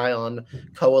rely on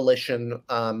coalition.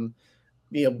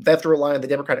 They have to rely on the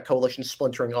Democratic coalition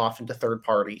splintering off into third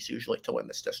parties usually to win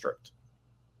this district.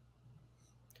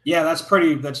 Yeah, that's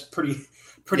pretty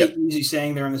easy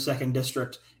saying they're in the 2nd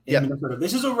district in Minnesota.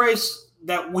 This is a race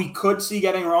that we could see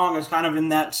getting wrong as kind of in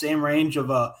that same range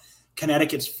of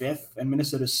Connecticut's 5th and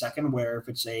Minnesota's 2nd, where if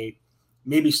it's a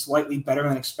maybe slightly better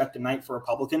than expected night for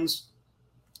Republicans,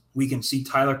 we can see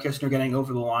Tyler Kistner getting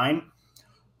over the line.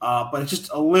 But it's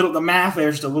just the math there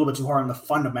is just a little bit too hard, and the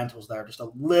fundamentals there are just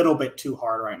a little bit too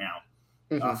hard right now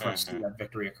for us to see that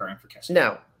victory occurring for Kistner.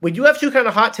 Now, we do have two kind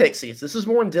of hot take seats. This is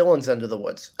more in Dylan's end of the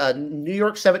woods. New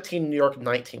York 17, New York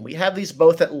 19. We have these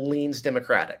both at leans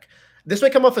Democratic. This may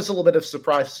come off as a little bit of a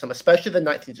surprise to some, especially the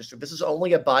 19th district. This is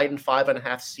only a Biden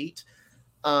 5.5 seat.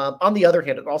 On the other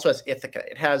hand, it also has Ithaca.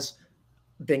 It has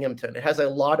Binghamton. It has a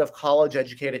lot of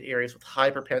college-educated areas with high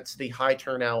propensity, high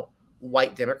turnout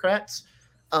white Democrats.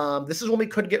 This is one we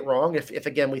could get wrong if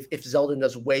Zeldin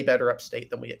does way better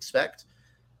upstate than we expect.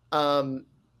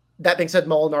 That being said,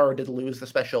 Molinaro did lose the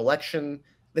special election.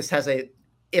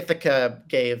 Ithaca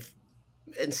gave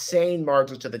insane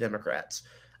margins to the Democrats.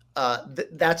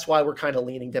 That's why we're kind of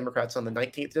leaning Democrats on the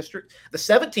 19th district. The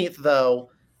 17th, though,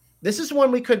 this is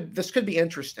one this could be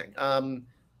interesting.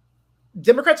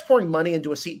 Democrats pouring money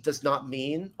into a seat does not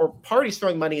mean, or parties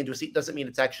throwing money into a seat doesn't mean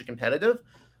it's actually competitive.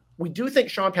 We do think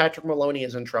Sean Patrick Maloney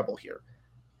is in trouble here.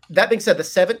 That being said, the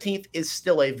 17th is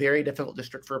still a very difficult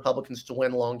district for Republicans to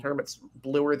win long-term. It's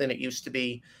bluer than it used to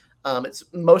be. It's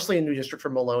mostly a new district for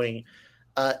Maloney.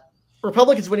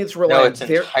 Republicans winning this rely it's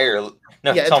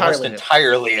almost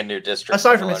entirely a new district.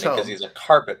 Aside from his home, because he's a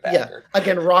carpetbagger. Yeah.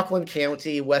 Again, Rockland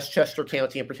County, Westchester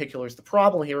County in particular is the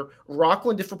problem here.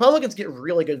 Rockland, if Republicans get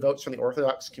really good votes from the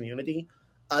Orthodox community,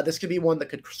 this could be one that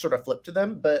could sort of flip to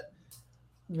them. But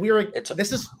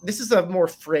this is a more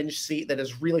fringe seat that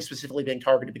is really specifically being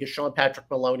targeted because Sean Patrick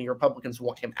Maloney, Republicans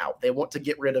want him out. They want to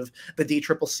get rid of the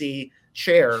DCCC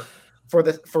chair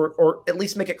or at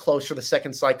least make it close for the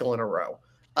 2nd cycle in a row.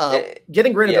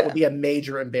 Getting rid of it would be a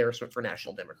major embarrassment for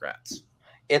National Democrats.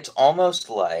 It's almost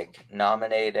like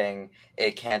nominating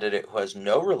a candidate who has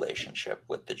no relationship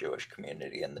with the Jewish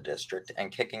community in the district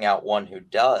and kicking out one who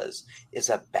does is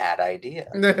a bad idea.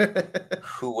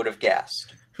 Who would have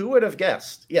guessed? Who would have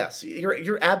guessed? Yes,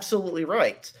 you're absolutely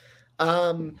right.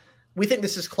 We think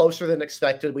this is closer than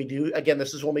expected. We do. Again,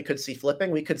 this is when we could see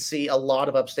flipping. We could see a lot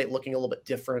of upstate looking a little bit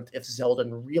different if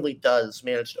Zeldin really does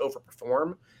manage to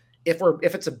overperform.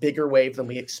 If it's a bigger wave than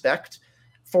we expect.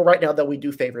 For right now, though, we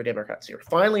do favor Democrats here.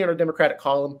 Finally, on our Democratic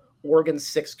column, Oregon's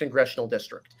 6th congressional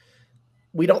district.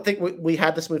 We don't think we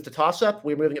had this move to toss up.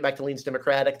 We're moving it back to leans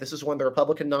Democratic. This is when the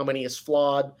Republican nominee is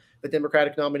flawed. The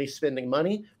Democratic nominee is spending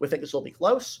money. We think this will be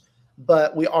close,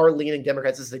 but we are leaning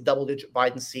Democrats. This is a double-digit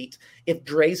Biden seat. If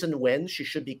Drazen wins, she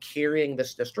should be carrying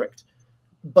this district.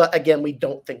 But again, we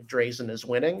don't think Drazen is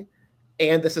winning.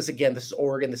 And this is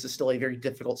Oregon. This is still a very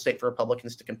difficult state for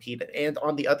Republicans to compete in. And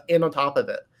on top of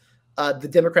it, the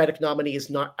Democratic nominee is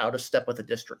not out of step with the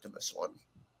district in this one.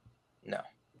 No.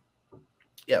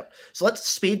 Yeah. So let's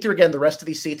speed through again the rest of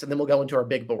these seats, and then we'll go into our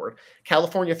big board.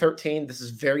 California 13. This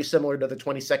is very similar to the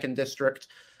 22nd district.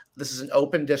 This is an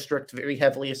open district, very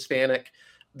heavily Hispanic.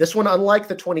 This one, unlike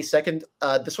the 22nd,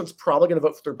 this one's probably going to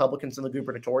vote for the Republicans in the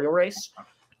gubernatorial race.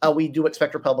 We do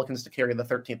expect Republicans to carry the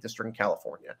 13th district in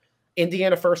California.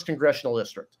 Indiana 1st congressional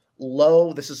district.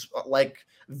 Low. This is like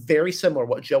very similar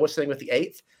what Joe was saying with the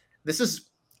 8th. This is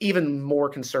even more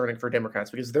concerning for Democrats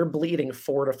because they're bleeding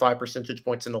 4 to 5 percentage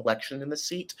points in election in this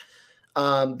seat.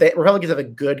 Republicans have a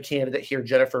good candidate here,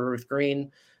 Jennifer Ruth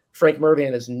Green. Frank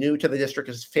Mervan is new to the district.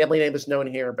 His family name is known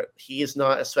here, but he is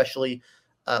not especially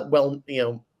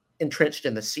entrenched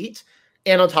in the seat.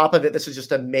 And on top of it, this is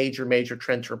just a major, major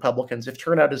trend to Republicans. If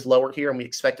turnout is lower here, and we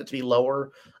expect it to be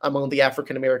lower among the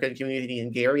African-American community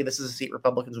in Gary, this is a seat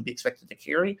Republicans would be expected to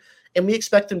carry, and we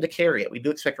expect them to carry it. We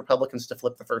do expect Republicans to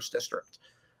flip the 1st district.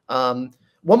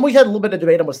 One we had a little bit of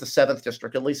debate on was the 7th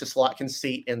district, Elisa Slotkin's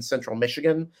seat in central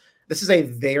Michigan. This is a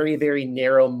very, very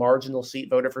narrow marginal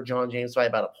seat, voted for John James by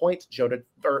about a point,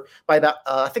 by about,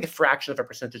 I think, a fraction of a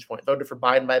percentage point, voted for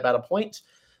Biden by about a point.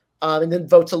 And then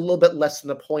votes a little bit less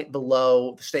than a point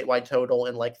below the statewide total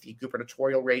in like the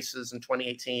gubernatorial races in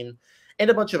 2018 and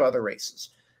a bunch of other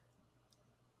races.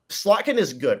 Slotkin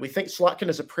is good. We think Slotkin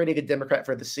is a pretty good Democrat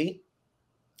for the seat.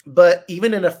 But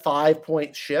even in a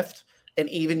 5-point shift, an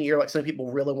even year like some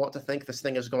people really want to think this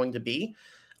thing is going to be,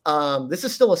 this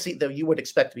is still a seat that you would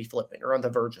expect to be flipping or on the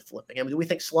verge of flipping. I mean, do we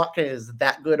think Slotkin is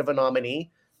that good of a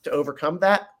nominee to overcome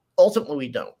that? Ultimately, we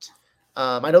don't.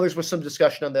 I know there's some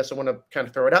discussion on this. I want to kind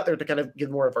of throw it out there to kind of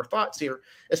give more of our thoughts here,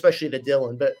 especially to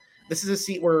Dylan. But this is a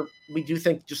seat where we do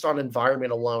think just on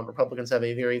environment alone, Republicans have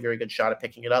a very, very good shot at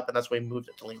picking it up, and that's why we moved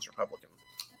it to leans Republican.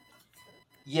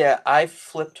 Yeah, I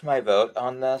flipped my vote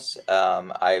on this.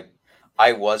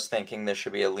 I was thinking this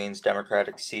should be a leans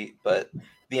Democratic seat, but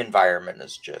the environment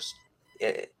is just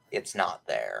it's not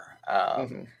there.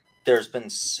 There's been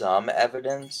some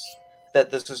evidence that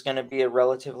this is going to be a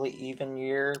relatively even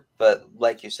year, but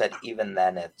like you said, even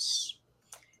then this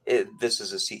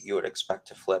is a seat you would expect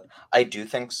to flip. I do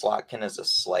think Slotkin is a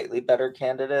slightly better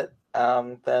candidate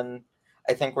than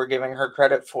I think we're giving her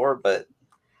credit for, but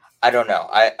I don't know.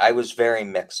 I was very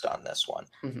mixed on this one.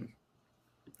 Mm-hmm.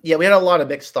 Yeah, we had a lot of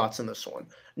mixed thoughts in this one.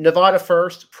 Nevada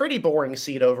 1st, pretty boring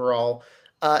seat overall.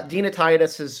 Dina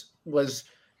Titus was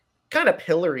kind of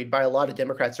pilloried by a lot of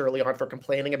Democrats early on for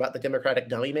complaining about the Democratic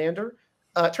dummy mander.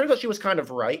 Turns out she was kind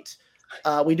of right.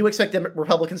 We do expect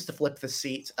Republicans to flip the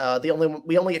seat.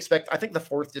 We only expect, I think the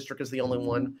 4th district is the only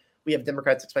one we have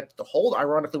Democrats expected to hold,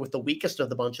 ironically with the weakest of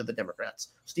the bunch of the Democrats,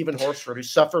 Stephen Horsford, who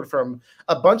suffered from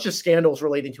a bunch of scandals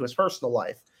relating to his personal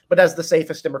life, but as the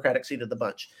safest Democratic seat of the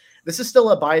bunch. This is still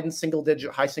a Biden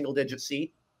high single-digit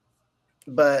seat,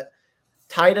 but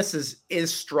Titus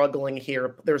is struggling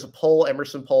here. There's a poll,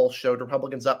 Emerson poll, showed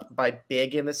Republicans up by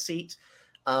big in this seat.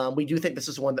 We do think this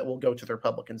is one that will go to the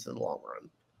Republicans in the long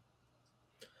run.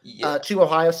 Yeah. 2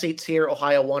 Ohio seats here,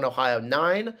 Ohio 1, Ohio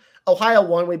 9. Ohio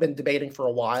 1, we've been debating for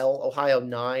a while. Ohio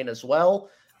 9 as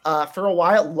well. For a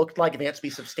while, it looked like Vance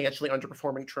be substantially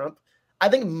underperforming Trump. I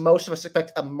think most of us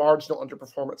expect a marginal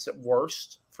underperformance at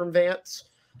worst from Vance.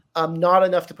 Not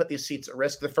enough to put these seats at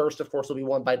risk. The 1st, of course, will be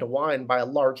won by DeWine by a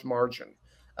large margin.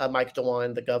 Mike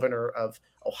DeWine, the governor of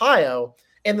Ohio.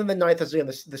 And then the 9th is, again,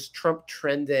 this Trump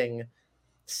trending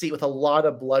seat with a lot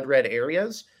of blood red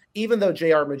areas. Even though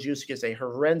J.R. Majewski is a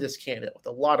horrendous candidate with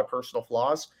a lot of personal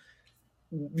flaws,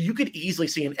 you could easily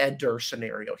see an Ed Durr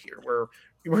scenario here where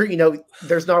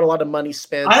there's not a lot of money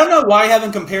spent. I don't know why I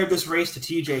haven't compared this race to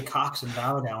T.J. Cox and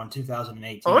Valdow in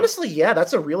 2018. Honestly, yeah,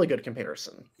 that's a really good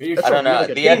comparison. I don't know.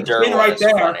 The Ed Durr one is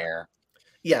funnier.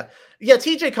 Yeah. Yeah,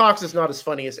 TJ Cox is not as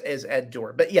funny as Ed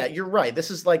Dorr. But yeah, you're right.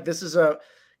 The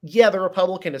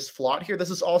Republican is flawed here. This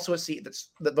is also a seat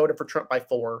that voted for Trump by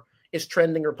 4, is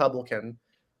trending Republican,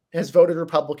 has voted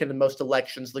Republican in most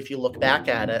elections if you look back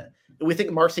at it. We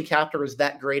think Marcy Kaptur is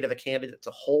that great of a candidate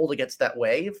to hold against that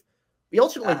wave. We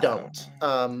ultimately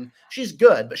don't. She's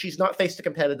good, but she's not faced a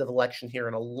competitive election here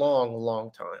in a long,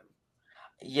 long time.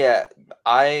 Yeah,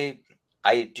 I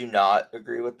do not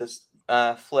agree with this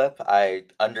flip. I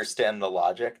understand the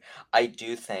logic. I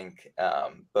do think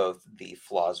both the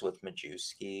flaws with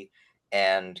Majewski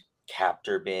and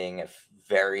Captor being a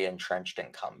very entrenched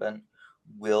incumbent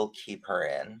will keep her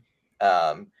in.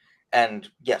 Um, and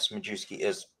yes, Majewski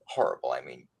is horrible. I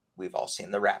mean, we've all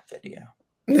seen the rap video.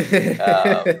 We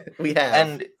have.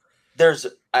 And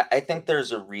I think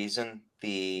there's a reason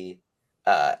the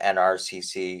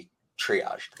NRCC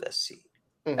triaged this seat.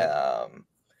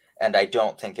 And I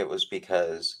don't think it was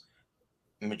because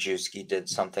Majewski did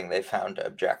something they found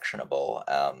objectionable.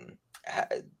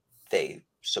 They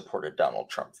supported Donald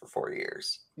Trump for 4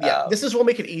 years. Yeah, this is when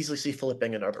we could easily see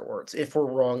flipping, in other words, if we're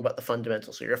wrong about the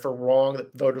fundamentals here. If we're wrong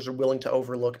that voters are willing to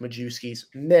overlook Majewski's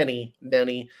many,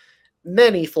 many,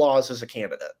 many flaws as a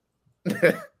candidate.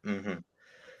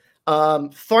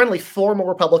 Finally, 4 more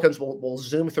Republicans. We'll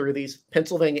zoom through these.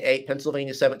 Pennsylvania 8,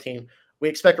 Pennsylvania 17. We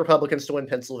expect Republicans to win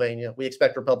Pennsylvania. We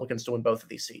expect Republicans to win both of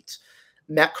these seats.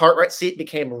 Matt Cartwright's seat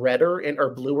became redder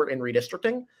or bluer in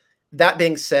redistricting. That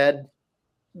being said,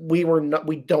 we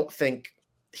don't think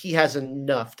he has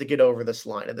enough to get over this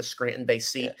line of the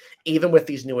Scranton-based seat, even with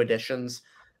these new additions.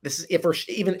 This is if we're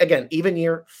even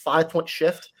year 5-point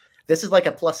shift. This is like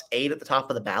a +8 at the top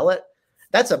of the ballot.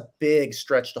 That's a big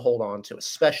stretch to hold on to,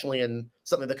 especially in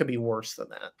something that could be worse than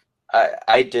that.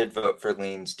 I did vote for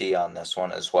Leans D on this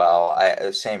one as well.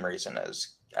 Same reason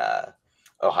as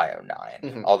Ohio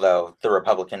 9, although the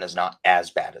Republican is not as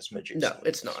bad as Majewski. No,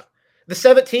 it's not. The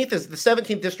 17th is the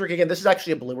 17th district. Again, this is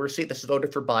actually a bluer seat. This is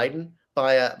voted for Biden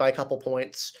by a couple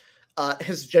points.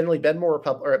 Has generally been more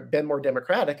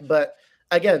Democratic, but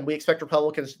again, we expect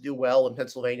Republicans to do well in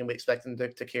Pennsylvania. We expect them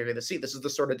to carry the seat. This is the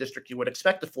sort of district you would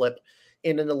expect to flip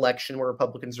in an election where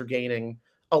Republicans are gaining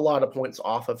a lot of points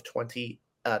off of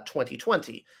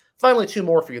 2020. Finally, 2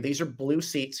 more for you. These are blue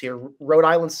seats here. Rhode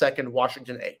Island 2nd,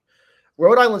 Washington 8.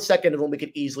 Rhode Island 2nd is one we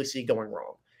could easily see going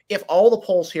wrong. If all the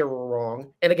polls here were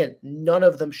wrong, and again, none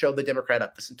of them showed the Democrat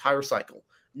up this entire cycle.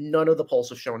 None of the polls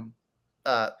have shown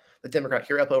the Democrat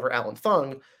here up over Alan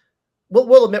Fung.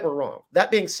 We'll admit we're wrong.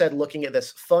 That being said, looking at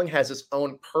this, Fung has his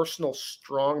own personal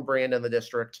strong brand in the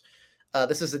district.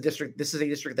 This is a district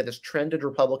that has trended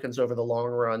Republicans over the long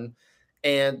run,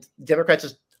 and Democrats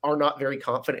just are not very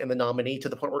confident in the nominee to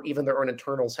the point where even their own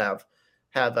internals have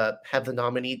the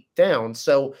nominee down.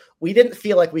 So we didn't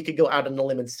feel like we could go out on a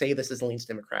limb and say this is leans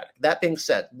Democratic. That being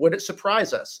said, would it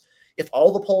surprise us if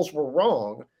all the polls were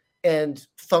wrong and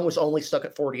Fung was only stuck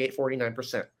at 48,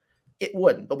 49%? It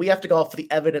wouldn't, but we have to go off of the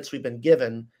evidence we've been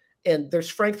given. And there's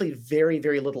frankly very,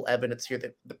 very little evidence here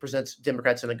that presents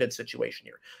Democrats in a good situation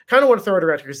here. Kind of want to throw it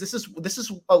around here because this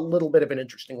is a little bit of an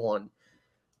interesting one.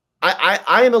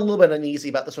 I am a little bit uneasy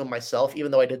about this one myself,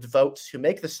 even though I did vote to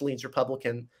make this leans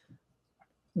Republican.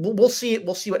 We'll see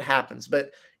what happens,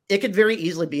 but it could very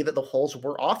easily be that the polls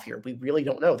were off here. We really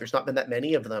don't know. There's not been that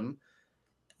many of them,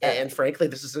 and frankly,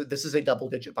 this is a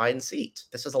double-digit Biden seat.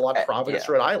 This is a lot of Providence,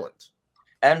 Rhode Island.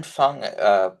 And Fung,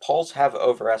 polls have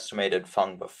overestimated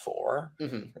Fung before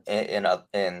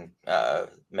in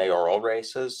mayoral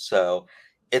races, so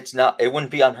it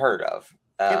wouldn't be unheard of.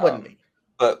 It wouldn't be,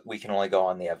 but we can only go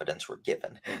on the evidence we're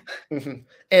given.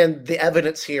 And the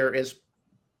evidence here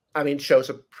shows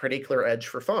a pretty clear edge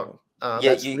for Fung.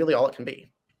 That's really all it can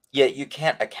be. Yeah, you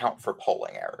can't account for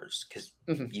polling errors because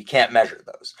you can't measure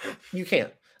those. You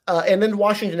can't. And then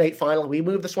Washington 8, finally, we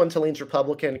moved this one to leans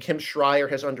Republican. Kim Schreier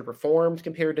has underperformed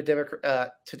compared to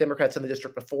Democrats in the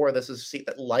district before. This is a seat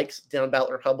that likes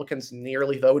down-ballot Republicans,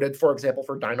 nearly voted, for example,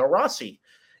 for Dino Rossi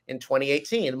in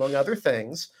 2018, among other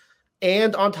things.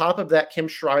 And on top of that, Kim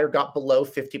Schreier got below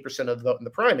 50% of the vote in the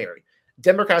primary.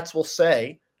 Democrats will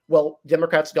say, well,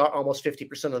 Democrats got almost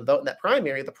 50% of the vote in that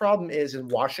primary. The problem is in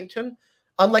Washington,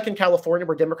 unlike in California,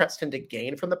 where Democrats tend to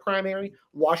gain from the primary,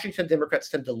 Washington Democrats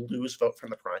tend to lose vote from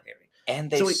the primary.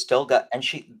 And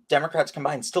Democrats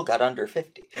combined still got under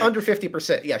 50. Under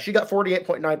 50%. Yeah, she got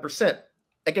 48.9%.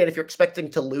 Again, if you're expecting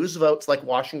to lose votes like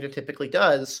Washington typically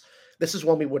does, this is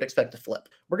one we would expect to flip.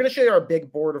 We're going to show you our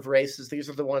big board of races. These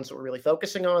are the ones that we're really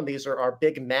focusing on. These are our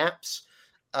big maps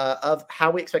of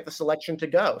how we expect this election to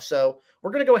go. So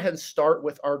we're going to go ahead and start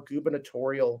with our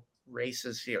gubernatorial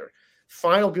races here.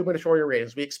 Final gubernatorial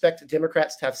races. We expect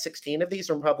Democrats to have 16 of these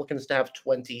and Republicans to have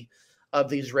 20 of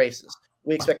these races.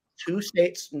 We expect 2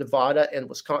 states, Nevada and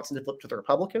Wisconsin, to flip to the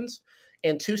Republicans,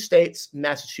 and 2 states,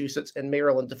 Massachusetts and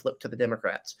Maryland, to flip to the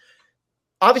Democrats.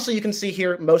 Obviously, you can see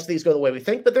here most of these go the way we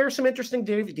think, but there are some interesting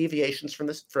deviations from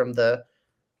the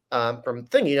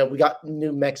thing. We got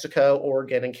New Mexico,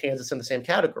 Oregon, and Kansas in the same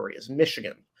category as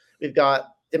Michigan. We've got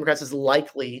Democrats as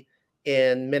likely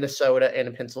in Minnesota and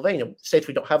in Pennsylvania. States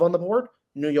we don't have on the board: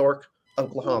 New York,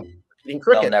 Oklahoma. Eating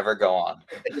cricket. They'll never go on.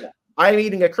 I'm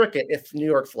eating a cricket if New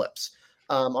York flips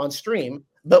on stream,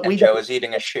 but Joe is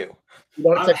eating a shoe.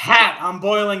 I'm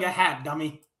boiling a hat,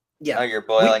 dummy. Yeah. Oh, you're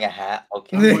boiling a hat.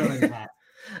 Okay. I'm boiling a hat.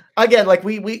 Again,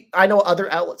 I know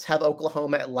other outlets have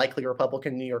Oklahoma at likely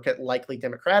Republican, New York at likely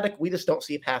Democratic. We just don't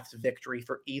see a path to victory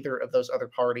for either of those other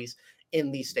parties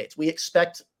in these states. We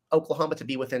expect Oklahoma to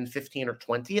be within 15 or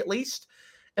 20 at least,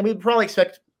 and we'd probably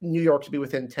expect New York to be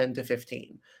within 10 to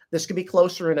 15. This could be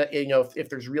closer if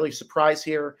there's really surprise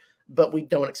here, but we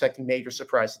don't expect major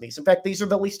surprise in these. In fact, these are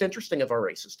the least interesting of our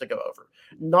races to go over.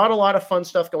 Not a lot of fun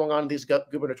stuff going on in these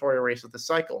gubernatorial races this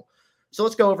cycle. So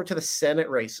let's go over to the Senate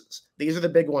races. These are the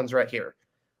big ones right here.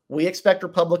 We expect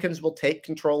Republicans will take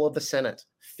control of the Senate.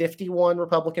 51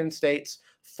 Republican states,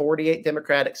 48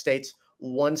 Democratic states,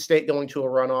 1 state going to a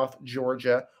runoff,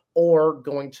 Georgia, or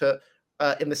going to,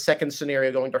 in the second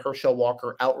scenario, going to Herschel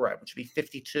Walker outright, which would be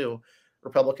 52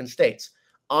 Republican states.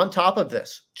 On top of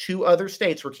this, 2 other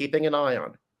states we're keeping an eye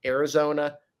on: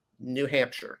 Arizona, New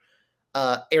Hampshire.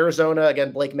 Arizona,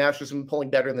 again, Blake Masters has been polling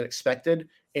better than expected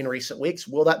in recent weeks.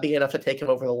 Will that be enough to take him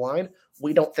over the line?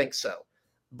 We don't think so,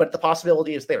 but the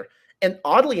possibility is there. And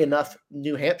oddly enough,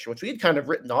 New Hampshire, which we had kind of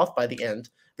written off by the end,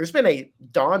 there's been a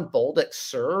Don Bolduc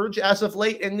surge as of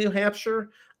late in New Hampshire.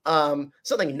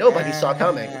 Something nobody saw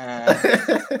coming.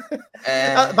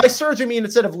 By surge, I mean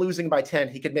instead of losing by 10,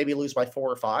 he could maybe lose by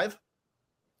 4 or 5.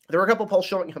 There were a couple polls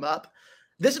showing him up.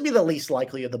 This would be the least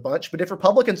likely of the bunch, but if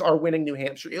Republicans are winning New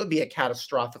Hampshire, it would be a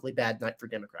catastrophically bad night for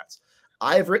Democrats.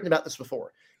 I've written about this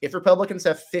before. If Republicans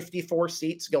have 54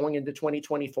 seats going into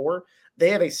 2024, they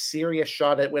have a serious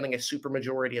shot at winning a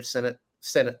supermajority of Senate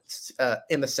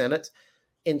in the Senate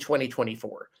in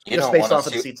 2024, just based off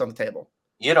of the seats on the table.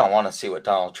 You don't want to see what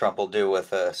Donald Trump will do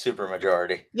with a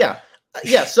supermajority. Yeah.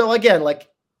 So again,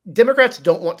 Democrats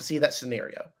don't want to see that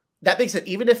scenario. That being said,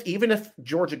 even if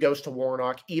Georgia goes to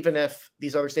Warnock, even if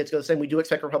these other states go the same, we do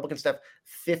expect Republicans to have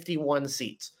 51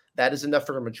 seats. That is enough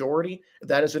for a majority.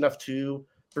 That is enough to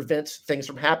prevent things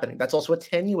from happening. That's also a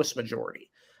tenuous majority.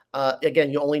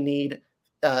 Again, you only need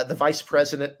the vice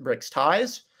president breaks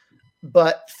ties,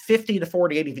 but 50 to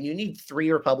 48, even you need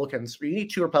 3 Republicans, or you need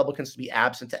 2 Republicans to be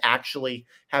absent to actually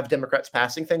have Democrats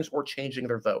passing things or changing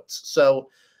their votes. So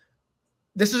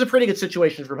this is a pretty good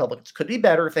situation for Republicans. Could be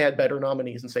better if they had better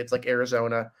nominees in states like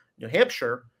Arizona, New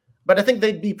Hampshire, but I think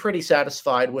they'd be pretty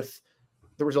satisfied with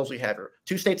the results we have here.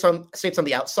 2 states on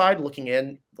the outside looking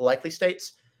in, the likely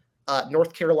states: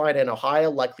 North Carolina and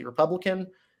Ohio, likely Republican,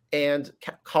 and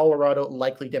Colorado,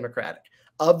 likely Democratic.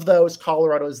 Of those,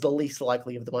 Colorado is the least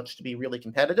likely of the bunch to be really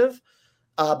competitive,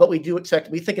 but we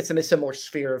think it's in a similar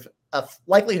sphere of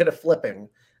likelihood of flipping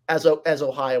as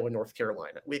Ohio and North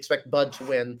Carolina. We expect Bud to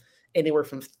win anywhere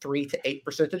from 3 to 8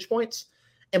 percentage points,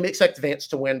 and we expect Vance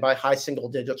to win by high single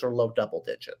digits or low double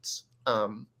digits.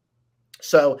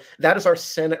 So that is our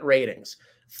Senate ratings.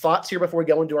 Thoughts here before we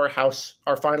go into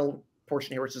our final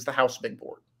portion here, which is the House big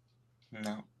board?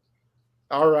 No.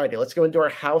 All righty, let's go into our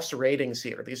House ratings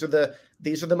here. These are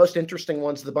the most interesting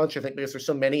ones of the bunch, I think, because there's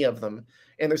so many of them,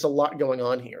 and there's a lot going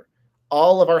on here.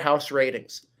 All of our House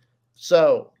ratings.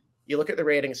 So you look at the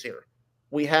ratings here.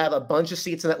 We have a bunch of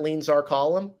seats in that leans our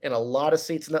column and a lot of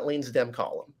seats in that leans Dem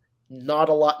column. Not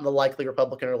a lot in the likely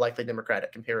Republican or likely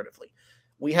Democratic comparatively.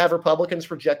 We have Republicans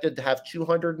projected to have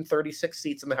 236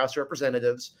 seats in the House of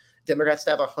Representatives, Democrats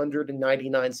to have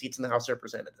 199 seats in the House of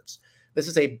Representatives. This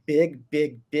is a big,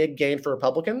 big, big gain for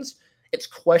Republicans. It's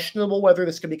questionable whether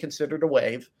this can be considered a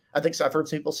wave. I think I've heard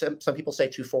some people say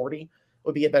 240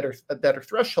 would be a better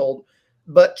threshold.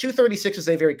 But 236 is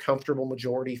a very comfortable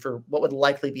majority for what would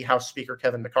likely be House Speaker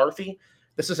Kevin McCarthy.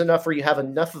 This is enough where you have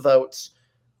enough votes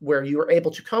where you are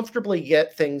able to comfortably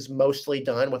get things mostly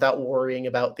done without worrying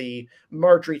about the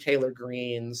Marjorie Taylor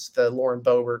Greenes, the Lauren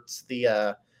Boeberts,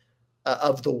 the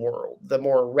of the world, the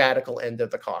more radical end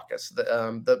of the caucus,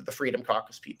 the Freedom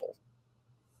Caucus people.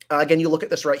 Again, you look at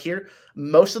this right here.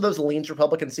 Most of those leans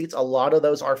Republican seats, a lot of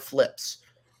those are flips.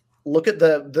 Look at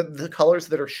the colors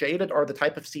that are shaded are the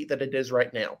type of seat that it is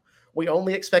right now. We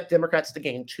only expect Democrats to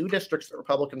gain 2 districts that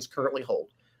Republicans currently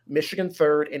hold: Michigan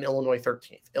 3rd and Illinois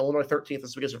 13th. Illinois 13th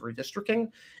is because of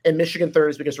redistricting, and Michigan 3rd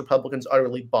is because Republicans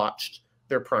utterly botched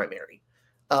their primary.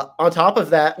 On top of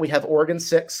that, we have Oregon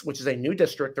 6, which is a new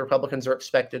district. The Republicans are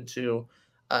expected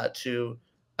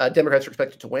Democrats are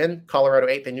expected to win. Colorado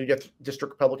 8, the new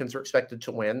district Republicans are expected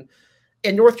to win.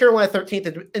 In North Carolina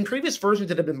 13th, in previous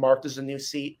versions, it had been marked as a new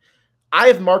seat. I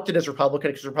have marked it as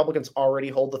Republican because Republicans already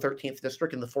hold the 13th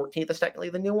district, and the 14th is technically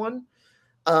the new one.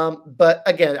 But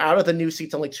again, out of the new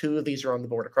seats, only 2 of these are on the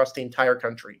board across the entire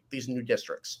country, these new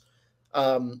districts.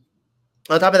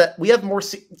 On top of that, we have more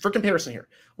for comparison here.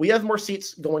 We have more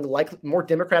seats going more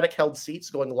Democratic held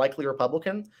seats going likely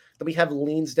Republican than we have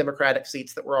leans Democratic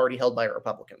seats that were already held by a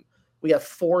Republican. We have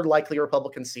 4 likely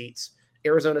Republican seats: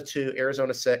 Arizona 2,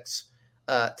 Arizona 6,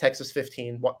 Texas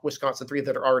 15, Wisconsin 3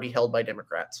 that are already held by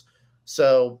Democrats.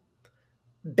 So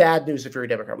bad news if you're a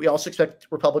Democrat. We also expect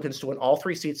Republicans to win all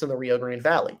 3 seats in the Rio Grande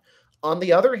Valley. On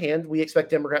the other hand, we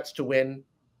expect Democrats to win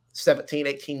 17,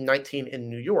 18, 19 in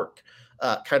New York,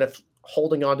 kind of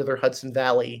holding on to their Hudson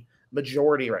Valley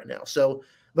majority right now. So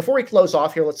before we close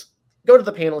off here, let's go to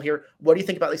the panel here. What do you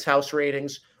think about these House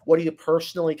ratings? What do you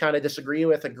personally kind of disagree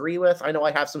with, agree with? I know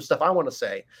I have some stuff I want to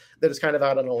say that is kind of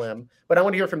out on a limb, but I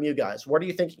want to hear from you guys. What are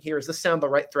you thinking here? Does this sound the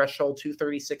right threshold,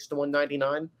 236 to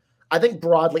 199? I think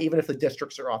broadly, even if the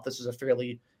districts are off, this is a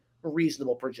fairly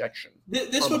reasonable projection.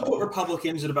 This would put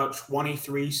Republicans at about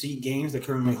 23 seat gains. They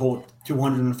currently hold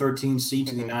 213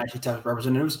 seats in the United States House of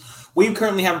Representatives. We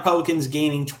currently have Republicans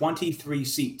gaining 23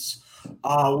 seats,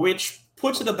 which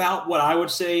puts it about what I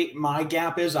would say my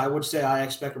gap is. I would say I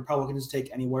expect Republicans to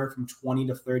take anywhere from 20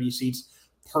 to 30 seats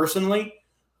personally.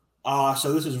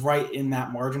 So this is right in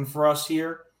that margin for us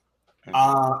here.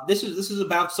 This is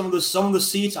about some of the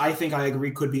seats I think I agree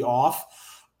could be off.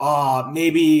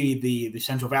 Maybe the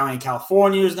Central Valley in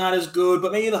California is not as good,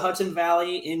 but maybe the Hudson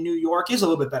Valley in New York is a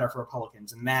little bit better for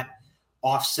Republicans, and that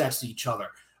offsets each other.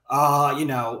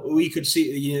 We could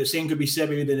see, same could be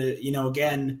said maybe that,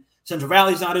 again, Central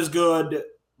Valley is not as good,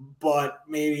 but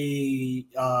maybe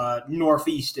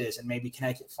Northeast is, and maybe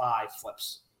Connecticut 5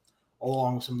 flips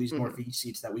along with some of these Northeast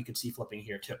seats that we could see flipping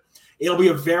here too. It'll be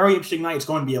a very interesting night. It's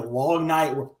going to be a long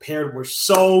night. We're prepared. We're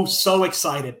so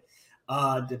excited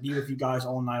to be with you guys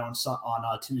all night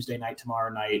on Tuesday night,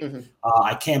 tomorrow night.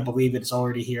 I can't believe it's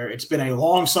already here. It's been a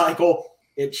long cycle.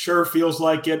 It sure feels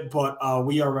like it, but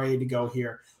we are ready to go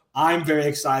here. I'm very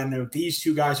excited. I know these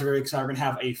 2 guys are very excited. We're going to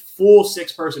have a full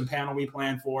 6-person panel we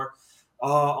plan for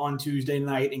on Tuesday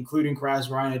night, including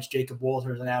Kraz Reinich, Jacob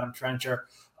Walters, and Adam Trencher.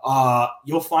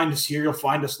 You'll find us here. You'll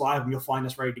find us live, and you'll find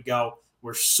us ready to go.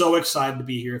 We're so excited to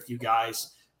be here with you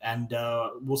guys, and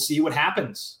we'll see what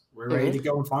happens. We're ready to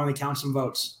go and finally count some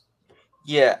votes.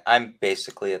 Yeah, I'm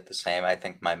basically at the same. I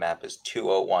think my map is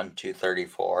 201,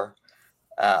 234.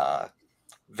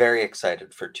 Very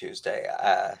excited for Tuesday.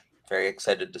 Very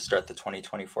excited to start the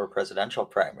 2024 presidential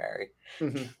primary.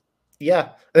 Yeah,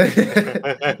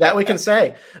 that we can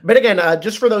say. But again,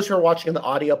 just for those who are watching in the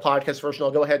audio podcast version,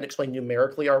 I'll go ahead and explain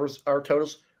numerically our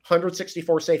totals.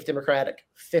 164 safe Democratic,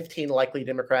 15 likely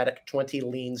Democratic, 20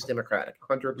 leans Democratic,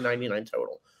 199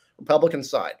 total. Republican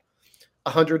side,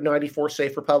 194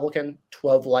 safe Republican,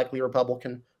 12 likely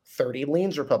Republican, 30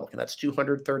 leans Republican. That's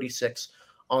 236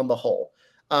 on the whole.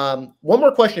 One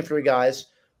more question for you guys.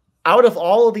 Out of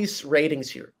all of these ratings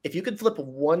here, if you could flip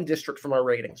one district from our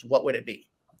ratings, what would it be?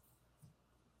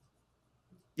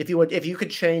 If you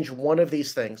could change one of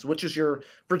these things, which is your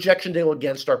projection to go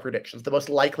against our predictions, the most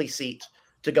likely seat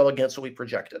to go against what we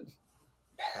projected?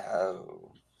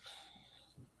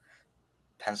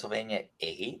 Pennsylvania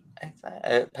 8,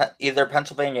 either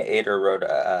Pennsylvania 8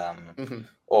 or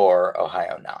or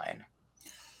Ohio 9.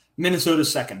 Minnesota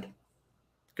 2nd.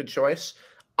 Good choice.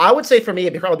 I would say for me,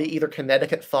 it'd probably be either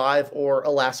Connecticut 5 or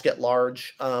Alaska at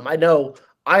large. I know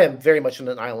I am very much in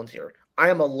an island here. I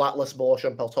am a lot less bullish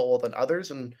on Peltola than others,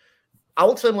 and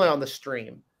I'll explain why on the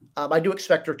stream. I do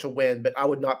expect her to win, but I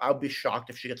would be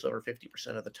shocked if she gets over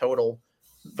 50% of the total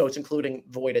votes, including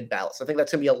voided ballots. I think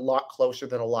that's going to be a lot closer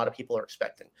than a lot of people are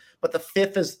expecting. But the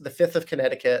fifth of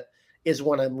Connecticut is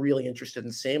one I'm really interested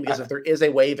in seeing, because if there is a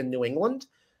wave in New England,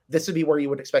 this would be where you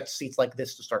would expect seats like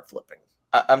this to start flipping.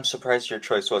 I'm surprised your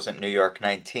choice wasn't New York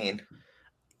 19.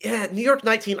 Yeah, New York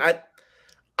 19.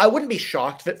 I wouldn't be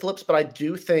shocked if it flips, but I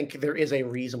do think there is a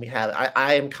reason we have it.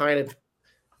 I am kind of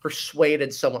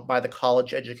persuaded somewhat by the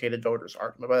college-educated voters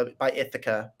argument, by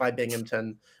Ithaca, by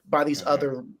Binghamton, by these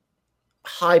other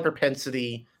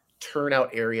high-propensity turnout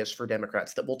areas for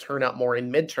Democrats that will turn out more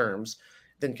in midterms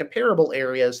than comparable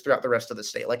areas throughout the rest of the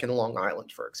state, like in Long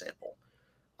Island, for example.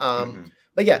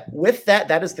 But yeah, with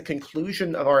that is the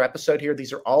conclusion of our episode here.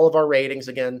 These are all of our ratings.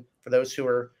 Again, for those who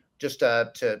are just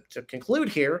to conclude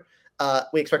here,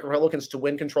 we expect Republicans to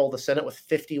win control of the Senate with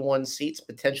 51 seats,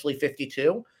 potentially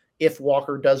 52. if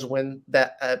Walker does win,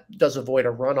 that does avoid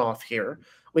a runoff here.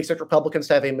 We expect Republicans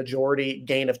to have a majority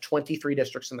gain of 23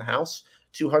 districts in the House,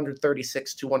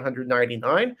 236 to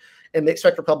 199. And they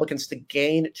expect Republicans to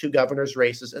gain 2 governor's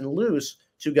races and lose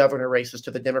 2 governor races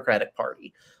to the Democratic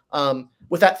Party.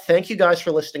 With that, thank you guys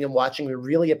for listening and watching. We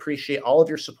really appreciate all of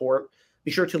your support.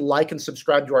 Be sure to like and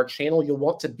subscribe to our channel. You'll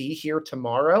want to be here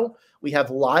tomorrow. We have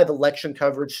live election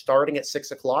coverage starting at 6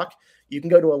 o'clock. You can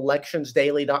go to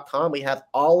electionsdaily.com. We have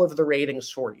all of the ratings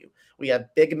for you. We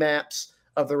have big maps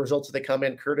of the results that come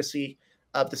in, courtesy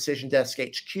of Decision Desk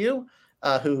HQ,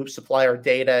 who supply our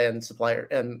data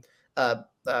and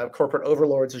corporate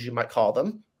overlords, as you might call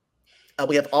them.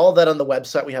 We have all of that on the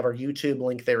website. We have our YouTube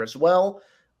link there as well.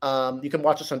 You can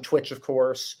watch us on Twitch, of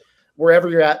course. Wherever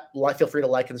you're at, feel free to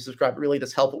like and subscribe. It really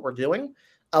does help what we're doing.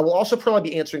 We'll also probably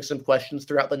be answering some questions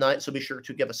throughout the night, so be sure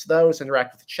to give us those,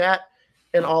 interact with the chat,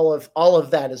 and all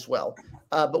of that as well.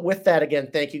 But with that, again,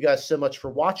 thank you guys so much for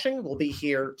watching. We'll be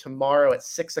here tomorrow at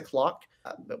 6 o'clock.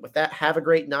 But with that, have a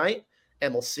great night,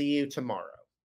 and we'll see you tomorrow.